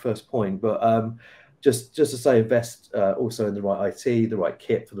my first point. But just to say, invest also in the right IT, the right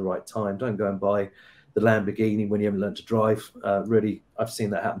kit for the right time. Don't go and buy the Lamborghini when you haven't learned to drive. Really, I've seen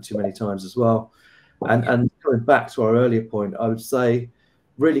that happen too many times as well. And going back to our earlier point, I would say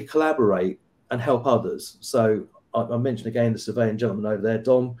really collaborate and help others. So I mentioned again the surveying gentleman over there,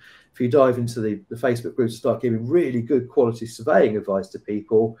 Dom. If you dive into the Facebook groups and start giving really good quality surveying advice to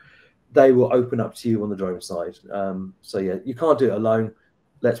people, they will open up to you on the drone side. So yeah, you can't do it alone.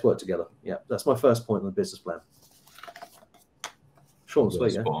 Let's work together. Yeah, that's my first point on the business plan. Short and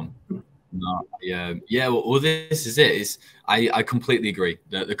sweet, yeah. No, yeah. Well, this is it. I completely agree.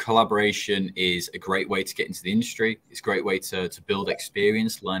 The collaboration is a great way to get into the industry. It's a great way to build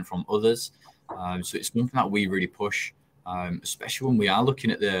experience, learn from others. So it's something that we really push, especially when we are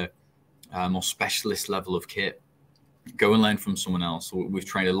looking at the more specialist level of kit. Go and learn from someone else. We've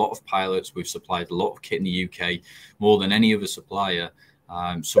trained a lot of pilots. We've supplied a lot of kit in the UK, more than any other supplier.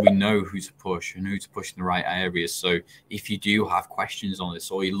 So we know who to push and who to push in the right areas. So if you do have questions on this,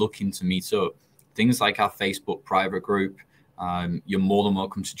 or you're looking to meet up, things like our Facebook private group, you're more than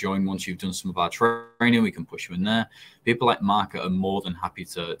welcome to join once you've done some of our training. We can push you in there. People like Mark are more than happy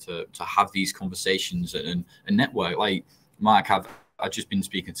to have these conversations and network. Like Mark, I've just been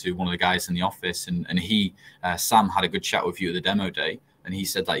speaking to one of the guys in the office, and he, Sam, had a good chat with you at the demo day, and he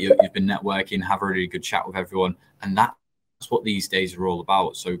said that you've been networking, have a really good chat with everyone, and that's what these days are all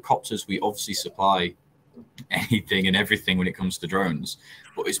about. So Coptrz, we obviously supply anything and everything when it comes to drones,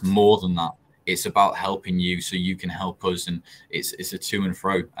 but it's more than that. It's about helping you so you can help us, and it's a to and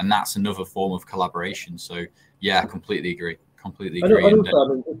fro, and that's another form of collaboration. So yeah, I completely agree. Completely agree. I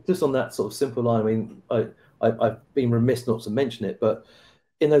mean, just on that sort of simple line, I mean, I've been remiss not to mention it, but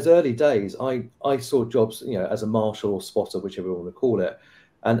in those early days, I saw jobs, you know, as a marshal or spotter, whichever you want to call it.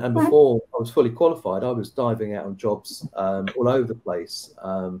 And before I was fully qualified, I was diving out on jobs all over the place,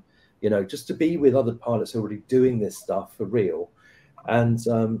 you know, just to be with other pilots who are already doing this stuff for real. And,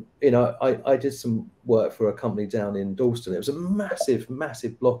 you know, I did some work for a company down in Dalston. It was a massive,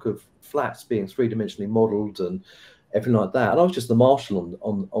 massive block of flats being three-dimensionally modelled and everything like that. And I was just the marshal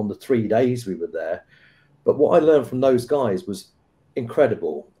on the 3 days we were there. But what I learned from those guys was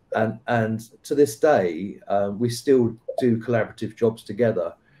incredible. And to this day, we still do collaborative jobs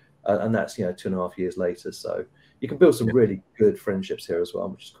together, and that's, you know, 2.5 years later. So you can build some really good friendships here as well,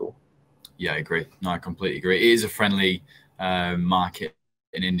 which is cool. Yeah, I agree. No, I completely agree. It is a friendly market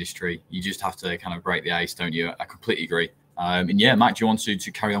and industry. You just have to kind of break the ice, don't you? I completely agree. And yeah, Mike, do you want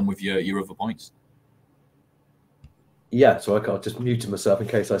to carry on with your other points? Yeah, so I can't just mute myself in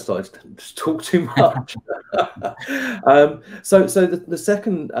case I started to talk too much. So the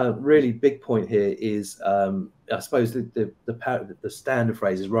second really big point here is, I suppose the standard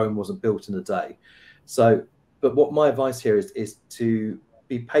phrase is Rome wasn't built in a day. So, but what my advice here is to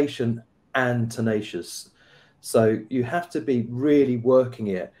be patient and tenacious. So you have to be really working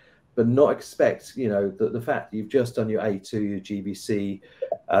it, but not expect, you know, the fact that you've just done your A2, your GBC,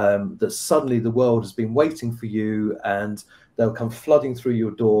 that suddenly the world has been waiting for you, and they'll come flooding through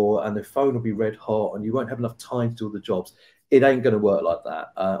your door, and the phone will be red hot, and you won't have enough time to do all the jobs. It ain't going to work like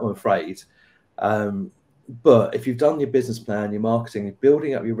that, I'm afraid. But if you've done your business plan, your marketing,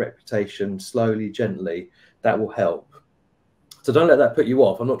 building up your reputation slowly, gently, that will help. So don't let that put you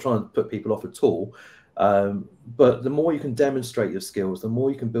off. I'm not trying to put people off at all. But the more you can demonstrate your skills, the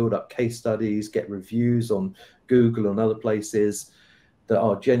more you can build up case studies, get reviews on Google and other places that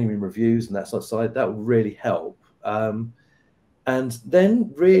are genuine reviews and that sort of side, that will really help. And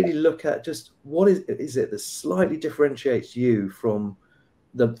then really look at just what is it that slightly differentiates you from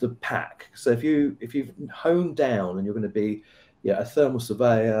the pack. So if you've honed down and you're going to be, you know, a thermal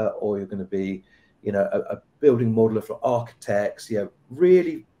surveyor, or you're going to be, you know, a building modeler for architects, you know,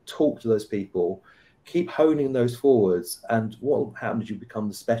 really talk to those people, keep honing those forwards, and what will happen is you become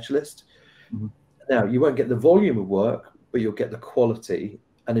the specialist. Mm-hmm. Now, you won't get the volume of work, but you'll get the quality.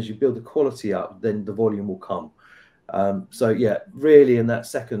 And as you build the quality up, then the volume will come. So yeah, really, in that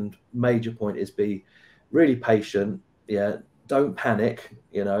second major point is be really patient. Yeah, don't panic,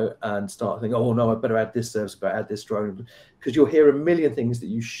 you know, and start thinking, oh no, I better add this service, I better add this drone, because you'll hear a million things that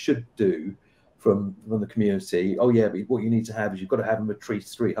you should do from the community. Oh yeah, but what you need to have is you've got to have a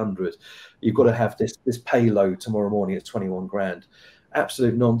Matrice 300. You've got to have this payload tomorrow morning at 21 grand.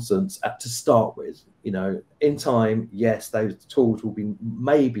 Absolute nonsense to start with. You know, in time, yes, those tools will be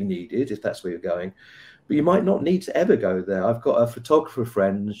maybe needed if that's where you're going, but you might not need to ever go there. I've got a photographer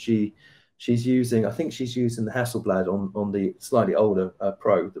friend, and she's using, I think she's using the Hasselblad on the slightly older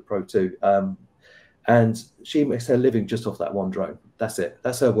Pro, the Pro 2, and she makes her living just off that one drone. That's it.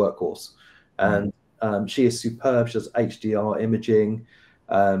 That's her workhorse. And she is superb. She does HDR imaging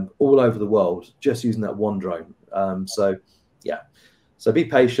all over the world, just using that one drone. So yeah, so be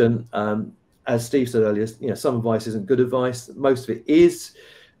patient. As Steve said earlier, you know, some advice isn't good advice. Most of it is,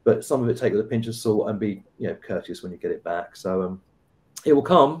 but some of it take with a pinch of salt and be, you know, courteous when you get it back. So it will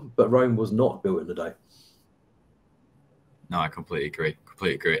come, but Rome was not built in a day. No, I completely agree.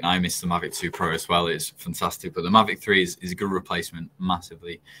 Completely agree. And I miss the Mavic 2 Pro as well. It's fantastic. But the Mavic 3 is a good replacement,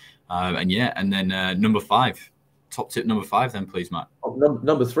 massively. And yeah, and then number 5. Top tip number 5 then, please, Matt. Oh,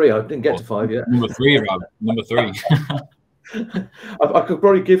 number 3. I didn't get to 5 yet. Number 3, Rob. Number 3. I could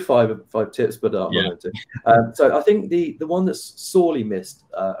probably give five tips, but I'm not going to. So I think the one that's sorely missed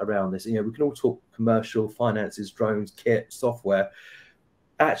around this, you know, we can all talk commercial, finances, drones, kit, software.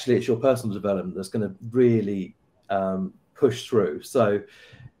 Actually, it's your personal development that's going to really push through. So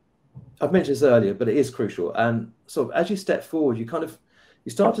I've mentioned this earlier, but it is crucial. And sort of as you step forward, you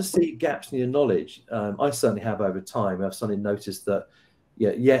start to see gaps in your knowledge. I certainly have over time. I've suddenly noticed that,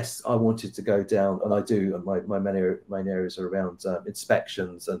 yeah, yes, I wanted to go down, and I do. And my main areas are around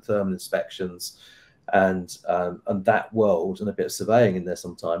inspections and thermal inspections, and that world, and a bit of surveying in there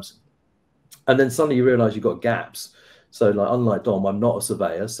sometimes. And then suddenly you realise you've got gaps. So, like, unlike Dom, I'm not a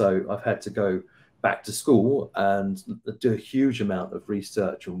surveyor, so I've had to go back to school and do a huge amount of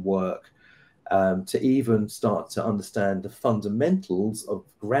research and work to even start to understand the fundamentals of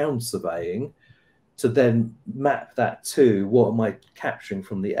ground surveying, to then map that to what am I capturing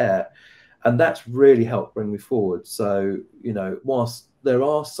from the air. And that's really helped bring me forward. So, you know, whilst there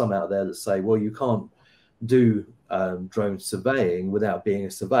are some out there that say, well, you can't do drone surveying without being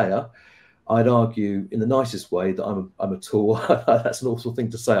a surveyor, I'd argue in the nicest way that I'm a tool. That's an awful thing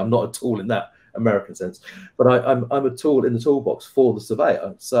to say. I'm not a tool in that American sense, but I'm a tool in the toolbox for the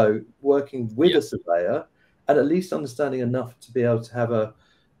surveyor. So working with a surveyor and at least understanding enough to be able to have a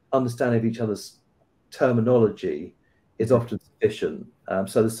understanding of each other's terminology is often sufficient.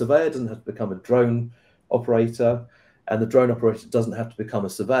 So the surveyor doesn't have to become a drone operator, and the drone operator doesn't have to become a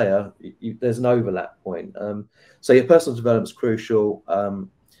surveyor. There's an overlap point. So your personal development is crucial.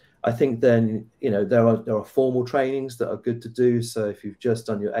 I think then, you know, there are formal trainings that are good to do. So if you've just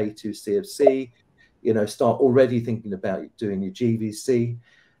done your A2 CFC, you know, start already thinking about doing your GVC.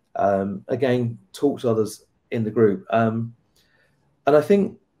 Again, talk to others in the group. And I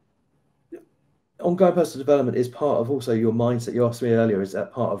think ongoing personal development is part of also your mindset. You asked me earlier, is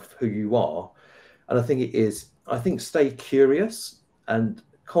that part of who you are? And I think it is. I think stay curious and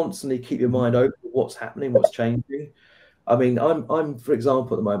constantly keep your mind open to what's happening, what's changing. I mean, I'm for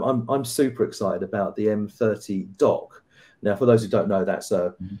example, at the moment, I'm super excited about the M30 dock. Now, for those who don't know, that's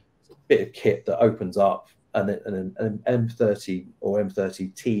a bit of kit that opens up, and an M30 or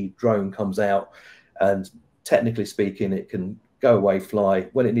M30T drone comes out, and technically speaking, it can go away, fly.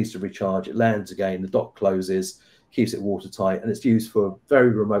 When it needs to recharge, it lands again, the dock closes, keeps it watertight, and it's used for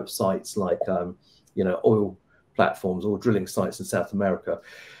very remote sites like, you know, oil platforms or drilling sites in South America.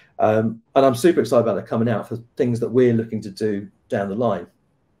 And I'm super excited about that coming out for things that we're looking to do down the line.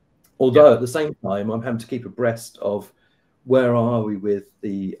 Although at the same time, I'm having to keep abreast of where are we with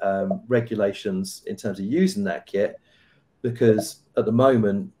the regulations in terms of using that kit, because at the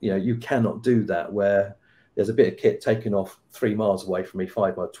moment, you know, you cannot do that where there's a bit of kit taken off 3 miles away from me,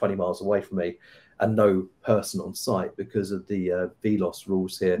 5 or 20 miles away from me, and no person on site because of the VLOS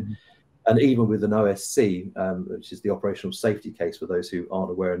rules here. And even with an OSC, which is the operational safety case for those who aren't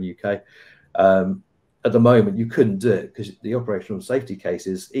aware in the UK, at the moment you couldn't do it because the operational safety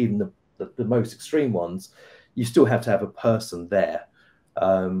cases, even the most extreme ones, you still have to have a person there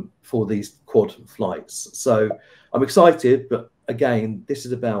for these quad flights. So I'm excited, but again, this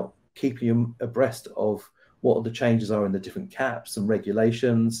is about keeping you abreast of what the changes are in the different caps and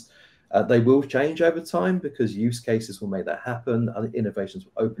regulations. They will change over time because use cases will make that happen. And innovations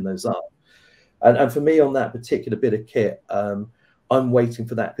will open those up. And for me, on that particular bit of kit, I'm waiting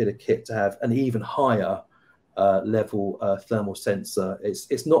for that bit of kit to have an even higher level thermal sensor.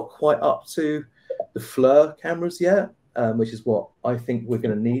 It's not quite up to the FLIR cameras yet, which is what I think we're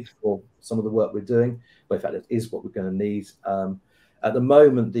going to need for some of the work we're doing. Well, in fact, it is what we're going to need. At the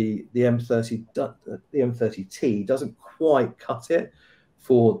moment, the M30T doesn't quite cut it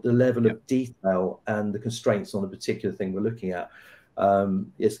for the level of detail and the constraints on a particular thing we're looking at.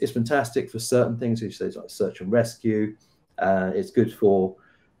 It's fantastic for certain things, like search and rescue. It's good for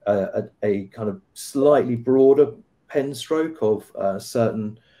a kind of slightly broader pen stroke of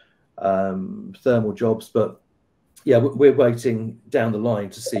certain thermal jobs. But yeah, we're waiting down the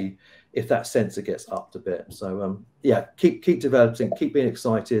line to see if that sensor gets upped a bit. So yeah, keep developing, keep being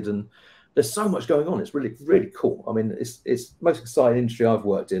excited, and there's so much going on. It's really cool. I mean, it's the most exciting industry I've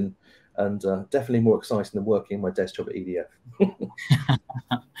worked in, and definitely more exciting than working in my desk job at EDF.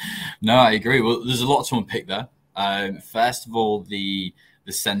 No, I agree. Well, there's a lot to unpick there. First of all, the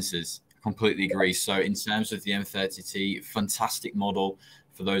sensors, completely agree. So in terms of the M30T, fantastic model.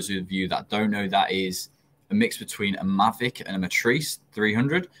 For those of you that don't know, that is a mix between a Mavic and a Matrice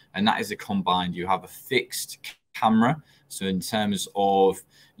 300, and that is a combined. You have a fixed camera, so in terms of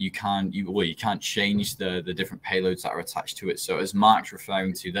you can't change the different payloads that are attached to it. So as Mark's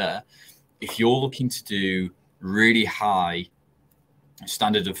referring to there, if you're looking to do really high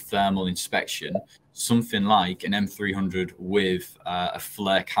standard of thermal inspection, something like an M300 with a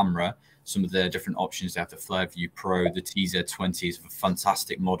flare camera, some of their different options, they have the Flare View Pro, the TZ20 is a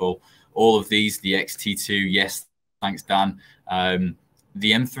fantastic model. All of these, the XT2, yes, thanks, Dan.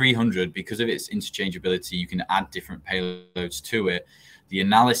 The M300, because of its interchangeability, you can add different payloads to it. The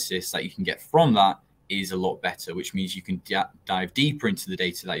analysis that you can get from that is a lot better, which means you can dive deeper into the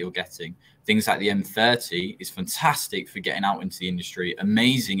data that you're getting. Things like the M30 is fantastic for getting out into the industry,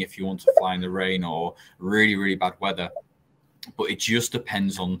 amazing if you want to fly in the rain or really, really bad weather. But it just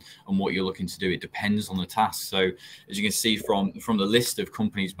depends on what you're looking to do. It depends on the task. So as you can see from the list of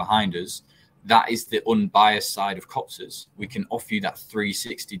companies behind us, that is the unbiased side of Coptrz. We can offer you that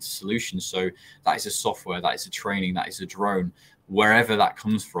 360 solution. So that is a software, that is a training, that is a drone, wherever that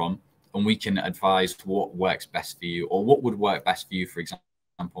comes from. And we can advise what works best for you, or what would work best for you, for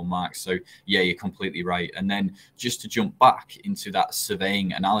example, Mark. So yeah, you're completely right. And then just to jump back into that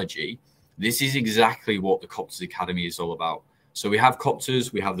surveying analogy, this is exactly what the Coptrz Academy is all about. So we have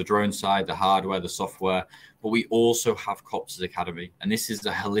Coptrz, we have the drone side, the hardware, the software, but we also have Coptrz Academy. And this is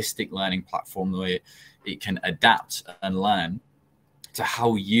a holistic learning platform where it can adapt and learn to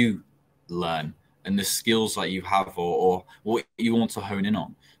how you learn and the skills that you have, or what you want to hone in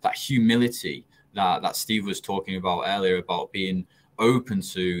on. That humility that Steve was talking about earlier, about being open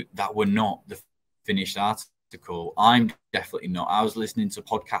to that we're not the finished article. I'm definitely not. I was listening to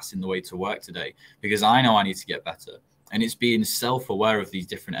podcasts in the way to work today because I know I need to get better. And it's being self-aware of these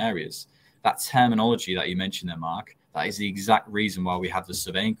different areas. That terminology that you mentioned there, Mark, that is the exact reason why we have the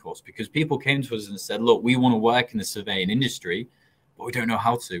surveying course, because people came to us and said, look, we want to work in the surveying industry, but we don't know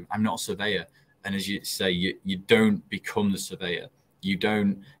how to. I'm not a surveyor. And as you say, you don't become the surveyor. You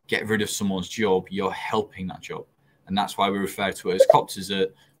don't get rid of someone's job. You're helping that job. And that's why we refer to it as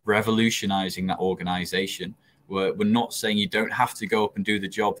Coptrz, revolutionizing that organization. We're not saying you don't have to go up and do the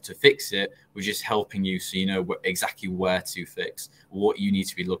job to fix it. We're just helping you so you know exactly where to fix, what you need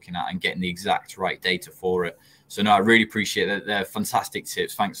to be looking at, and getting the exact right data for it. So no, I really appreciate that. They're fantastic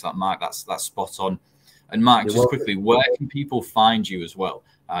tips. Thanks for that, Mark. That's spot on. And Mark, just quickly, where can people find you as well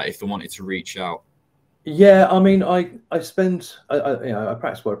if they wanted to reach out? Yeah, I mean, I practice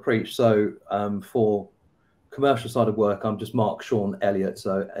what I preach. So for commercial side of work, I'm just Mark Sean Elliott.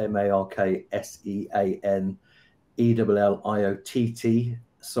 So MarkSean ELLIOTT.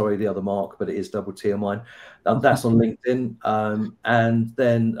 Sorry, the other Mark, but it is double T on mine. That's on LinkedIn. And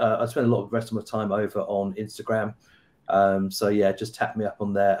then I spend a lot of the rest of my time over on Instagram. So yeah, just tap me up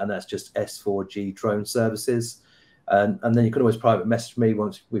on there, and that's just S4G Drone Services. And then you can always private message me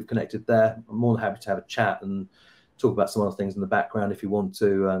once we've connected there. I'm more than happy to have a chat and talk about some other things in the background if you want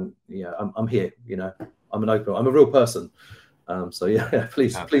to. I'm here. I'm a real person. So yeah,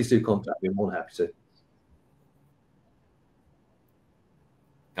 please do contact me. I'm more than happy to.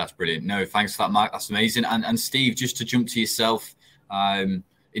 That's brilliant. No, thanks for that, Mark. That's amazing. And Steve, just to jump to yourself, in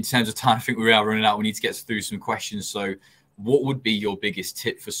terms of time, I think we are running out. We need to get through some questions. So what would be your biggest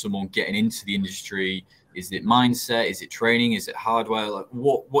tip for someone getting into the industry? Is it mindset? Is it training? Is it hardware? Like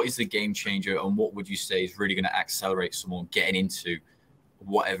what is the game changer? And what would you say is really going to accelerate someone getting into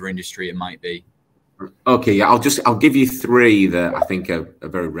whatever industry it might be? Okay, yeah, I'll give you three that I think are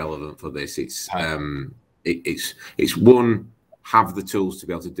very relevant for this. It's one, have the tools to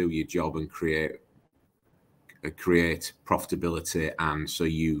be able to do your job and create profitability, and so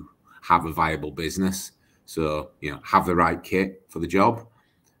you have a viable business. So have the right kit for the job,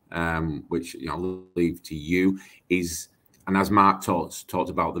 which I'll leave to you. And as Mark talked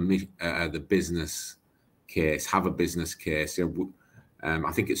about the business case, have a business case.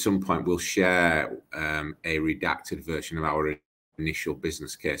 I think at some point we'll share a redacted version of our initial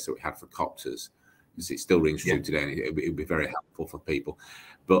business case that we had for Coptrz, because it still rings true today, and it would be very helpful for people.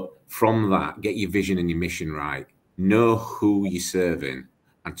 But from that, get your vision and your mission right. Know who you're serving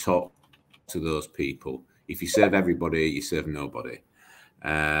and talk to those people. If you serve everybody, you serve nobody.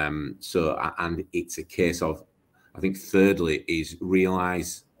 And it's a case of, I think thirdly is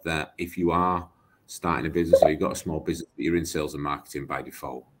realize that if you are starting a business or you've got a small business, you're in sales and marketing by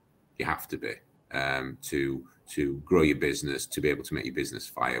default. You have to be to grow your business, to be able to make your business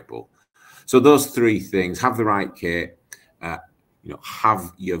viable. So those three things: have the right kit,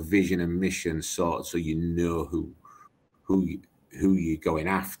 have your vision and mission sorted, so you know who you're going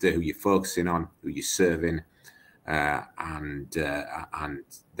after, who you're focusing on, who you're serving, and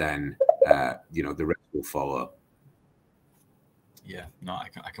then the rest will follow. Yeah, no,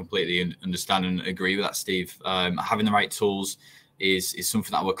 I completely understand and agree with that, Steve. Having the right tools is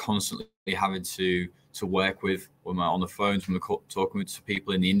something that we're constantly having to work with when we're on the phones, when we're talking to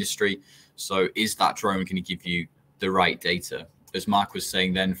people in the industry. So is that drone going to give you the right data? As Mark was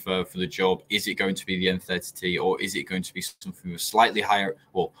saying then, for the job, is it going to be the M30T, or is it going to be something with slightly higher,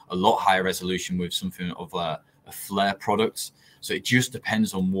 well, a lot higher resolution with something of a flare product? So it just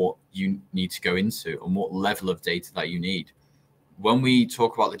depends on what you need to go into and what level of data that you need. When we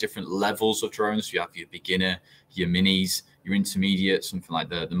talk about the different levels of drones, you have your beginner, your minis, your intermediate, something like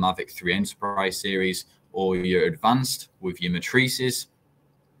the Mavic 3 Enterprise series, or your advanced with your matrices.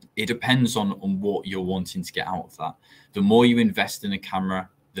 It depends on what you're wanting to get out of that. The more you invest in a camera,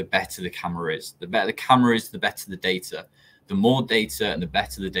 the better the camera is. The better the camera is, the better the data. The more data and the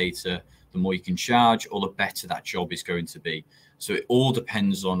better the data, the more you can charge, or the better that job is going to be. So it all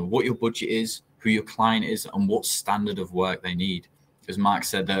depends on what your budget is, who your client is, and what standard of work they need. As Mark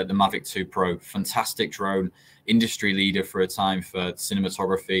said, the Mavic 2 Pro, fantastic drone, industry leader for a time for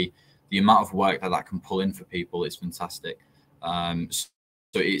cinematography. The amount of work that can pull in for people is fantastic.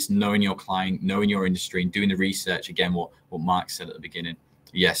 So it's knowing your client, knowing your industry, and doing the research. Again, what Mark said at the beginning.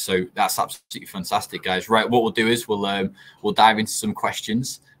 Yes, so that's absolutely fantastic, guys. Right, what we'll do is we'll dive into some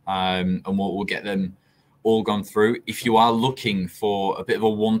questions, and we'll get them all gone through. If you are looking for a bit of a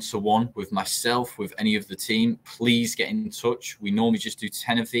one-to-one with myself, with any of the team, please get in touch. We normally just do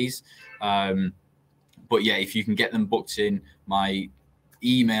 10 of these. But yeah, if you can get them booked in, my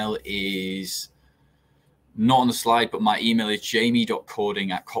email is not on the slide, but my email is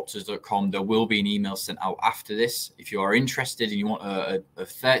jamie.cording@coptrz.com. There will be an email sent out after this. If you are interested and you want a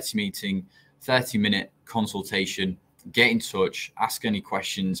 30-minute consultation, get in touch, ask any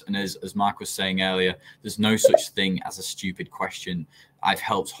questions. And as Mark was saying earlier, there's no such thing as a stupid question. I've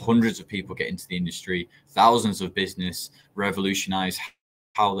helped hundreds of people get into the industry, thousands of business, revolutionize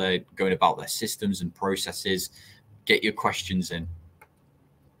how they're going about their systems and processes. Get your questions in.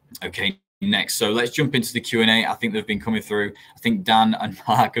 Okay, next. So let's jump into the Q&A. I think they've been coming through. I think Dan and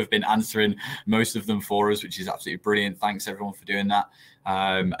Mark have been answering most of them for us, which is absolutely brilliant. Thanks everyone for doing that.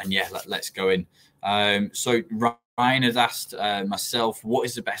 And yeah, let's go in. So Ryan has asked myself, what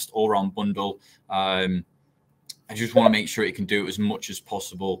is the best all-round bundle? I just want to make sure it can do as much as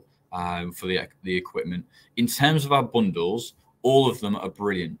possible for the equipment. In terms of our bundles, all of them are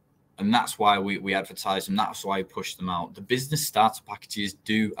brilliant. And that's why we advertise them. That's why I push them out. The business starter packages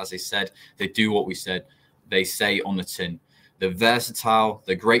do, as I said, they do what we said. They say on the tin. They're versatile.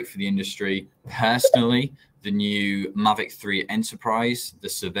 They're great for the industry. Personally, the new Mavic 3 Enterprise, the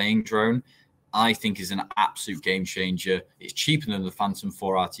surveying drone, I think is an absolute game changer. It's cheaper than the Phantom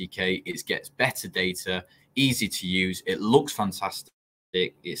 4 RTK. It gets better data, easy to use. It looks fantastic.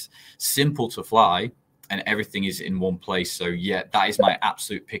 It's simple to fly, and everything is in one place. So yeah, that is my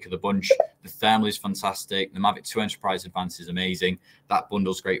absolute pick of the bunch. The thermal is fantastic. The Mavic 2 Enterprise Advance is amazing. That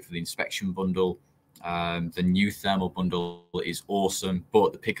bundle's great for the inspection bundle. The new thermal bundle is awesome.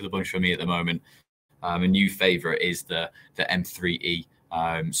 But the pick of the bunch for me at the moment, a new favorite, is the M3E.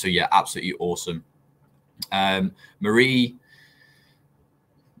 So yeah, absolutely awesome. Marie,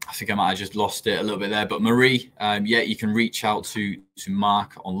 I think I might have just lost it a little bit there, but Marie, yeah, you can reach out to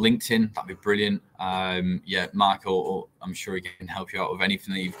Mark on LinkedIn. That'd be brilliant. Yeah, Mark, or I'm sure he can help you out with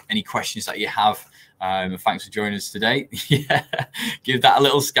anything any questions that you have. Thanks for joining us today. Yeah, give that a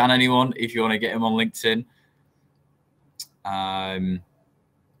little scan, anyone, if you want to get him on LinkedIn.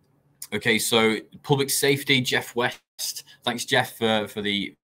 Okay, so public safety, Jeff West. Thanks, Jeff, for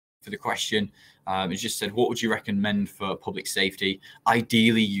the question. It just said, what would you recommend for public safety?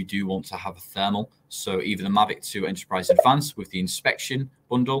 Ideally, you do want to have a thermal. So either the Mavic 2 Enterprise Advance with the inspection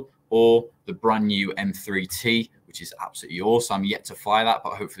bundle, or the brand new M3T which is absolutely awesome. I'm yet to fly that,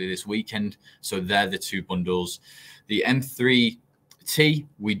 but hopefully this weekend. So they're the two bundles. The M3T,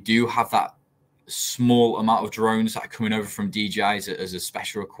 we do have that small amount of drones that are coming over from DJI as a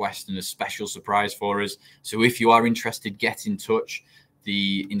special request and a special surprise for us. So if you are interested, get in touch.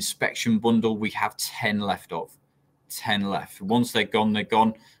 The inspection bundle, we have 10 left of. 10 left. Once they're gone, they're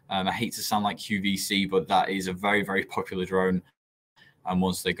gone. I hate to sound like QVC, but that is a very, very popular drone. And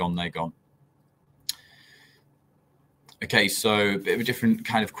once they're gone, they're gone. Okay, so a bit of a different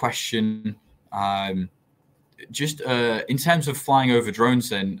kind of question. Just in terms of flying over drones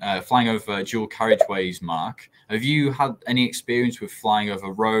then, flying over dual carriageways, Mark, have you had any experience with flying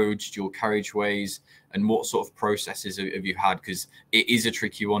over roads, dual carriageways, and what sort of processes have you had? Because it is a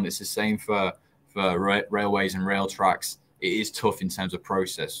tricky one. It's the same for railways and rail tracks. It is tough in terms of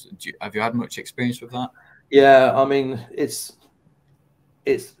process. Have you had much experience with that? Yeah, I mean, it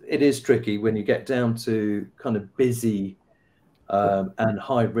is tricky when you get down to kind of busy and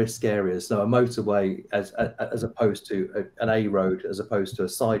high risk areas. So a motorway as opposed to an A road, as opposed to a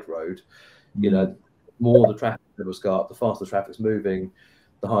side road, you know, more the traffic levels go up, the faster the traffic's moving,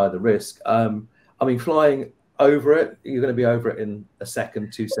 the higher the risk. I mean, flying over it, you're going to be over it in a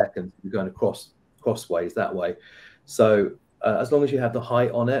second, 2 seconds. You're going crossways that way. So as long as you have the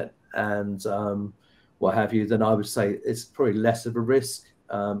height on it and what have you, then I would say it's probably less of a risk.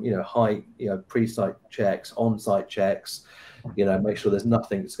 You know, height, you know, pre-site checks, on-site checks, you know, make sure there's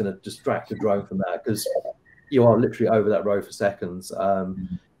nothing that's going to distract the drone from that, because you are literally over that road for seconds,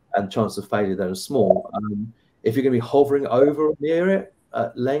 and chance of failure there is small. If you're going to be hovering over or near it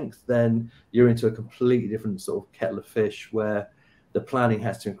at length, then you're into a completely different sort of kettle of fish where the planning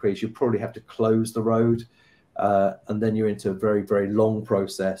has to increase. You probably have to close the road, and then you're into a very, very long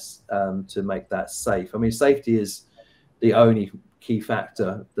process to make that safe. I mean, safety is the only key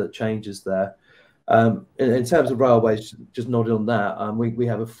factor that changes there. In terms of railways, just nodding on that, we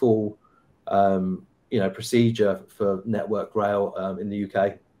have a full you know, procedure for Network Rail in the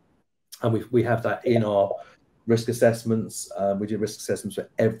UK, and we have that in our risk assessments. We do risk assessments for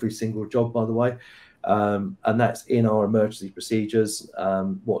every single job, by the way, and that's in our emergency procedures,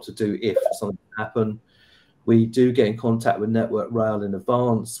 what to do if something happen. We do get in contact with Network Rail in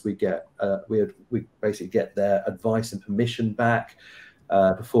advance. We get we basically get their advice and permission back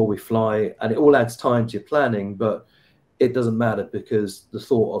before we fly, and it all adds time to your planning, but it doesn't matter, because the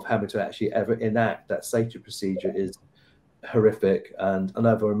thought of having to actually ever enact that safety procedure is horrific. And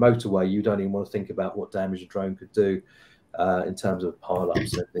over a motorway, you don't even want to think about what damage a drone could do in terms of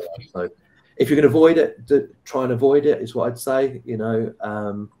pile-ups and everything else. So if you can avoid it, try and avoid it, is what I'd say. You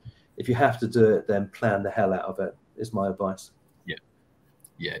know, if you have to do it, then plan the hell out of it, is my advice.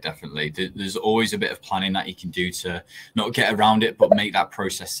 Yeah, definitely. There's always a bit of planning that you can do to not get around it, but make that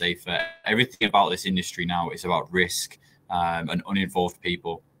process safer. Everything about this industry now is about risk and uninvolved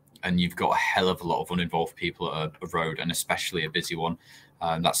people. And you've got a hell of a lot of uninvolved people at a road, and especially a busy one.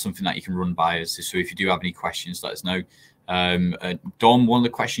 That's something that you can run by us. So if you do have any questions, let us know. Dom, one of the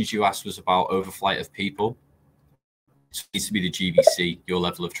questions you asked was about overflight of people. So it needs to be the GVC, your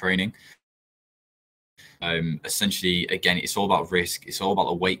level of training. Essentially, again, it's all about risk. It's all about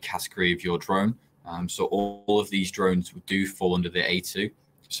the weight category of your drone. So all of these drones do fall under the A2.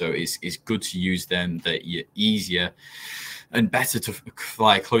 So it's good to use them. That you're easier and better to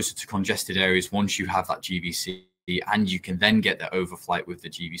fly closer to congested areas once you have that GVC, and you can then get that overflight with the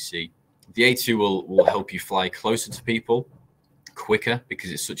GVC. The A2 will help you fly closer to people quicker,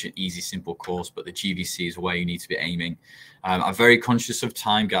 because it's such an easy, simple course, but the GVC is where you need to be aiming. I'm very conscious of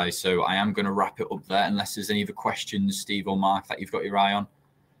time, guys, so I am going to wrap it up there, unless there's any other questions, Steve or Mark, that you've got your eye on.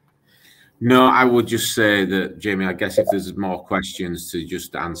 No, I would just say that, Jamie, I guess if there's more questions, to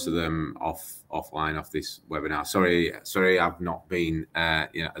just answer them offline off this webinar. Sorry, I've not been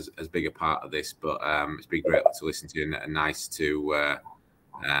you know, as big a part of this, but it's been great to listen to you, and nice to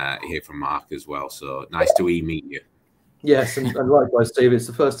hear from Mark as well. So nice to meet you. Yes, and likewise, Steve. It's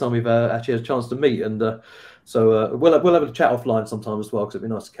the first time we've actually had a chance to meet, and so we'll have a chat offline sometime as well, because it'd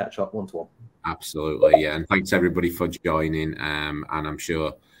be nice to catch up one-to-one. Absolutely, yeah. And thanks everybody for joining. And I'm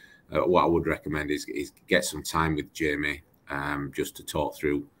sure what I would recommend is get some time with Jamie, just to talk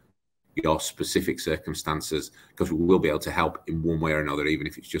through your specific circumstances, because we will be able to help in one way or another, even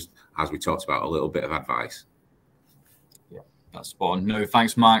if it's just, as we talked about, a little bit of advice. That's spot on. No,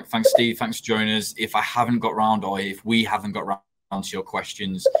 thanks, Mark. Thanks, Steve. Thanks for joining us. If I haven't got round, or if we haven't got round to your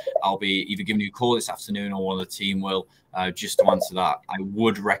questions, I'll be either giving you a call this afternoon, or one of the team will, just to answer that. I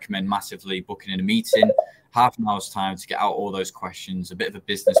would recommend massively booking in a meeting, half an hour's time to get out all those questions, a bit of a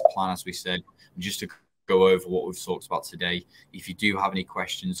business plan, as we said, just to go over what we've talked about today. If you do have any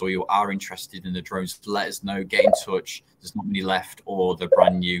questions or you are interested in the drones, let us know. Get in touch. There's not many left, or they're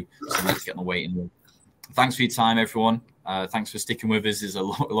brand new, so let's get on the waiting list. Thanks for your time, everyone. Thanks for sticking with us. It's a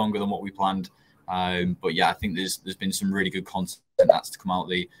lot longer than what we planned, but yeah, I think there's been some really good content that's to come out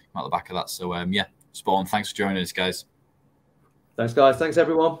the back of that. So yeah, spot on. Thanks for joining us, guys. Thanks, guys. Thanks,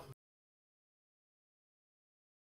 everyone.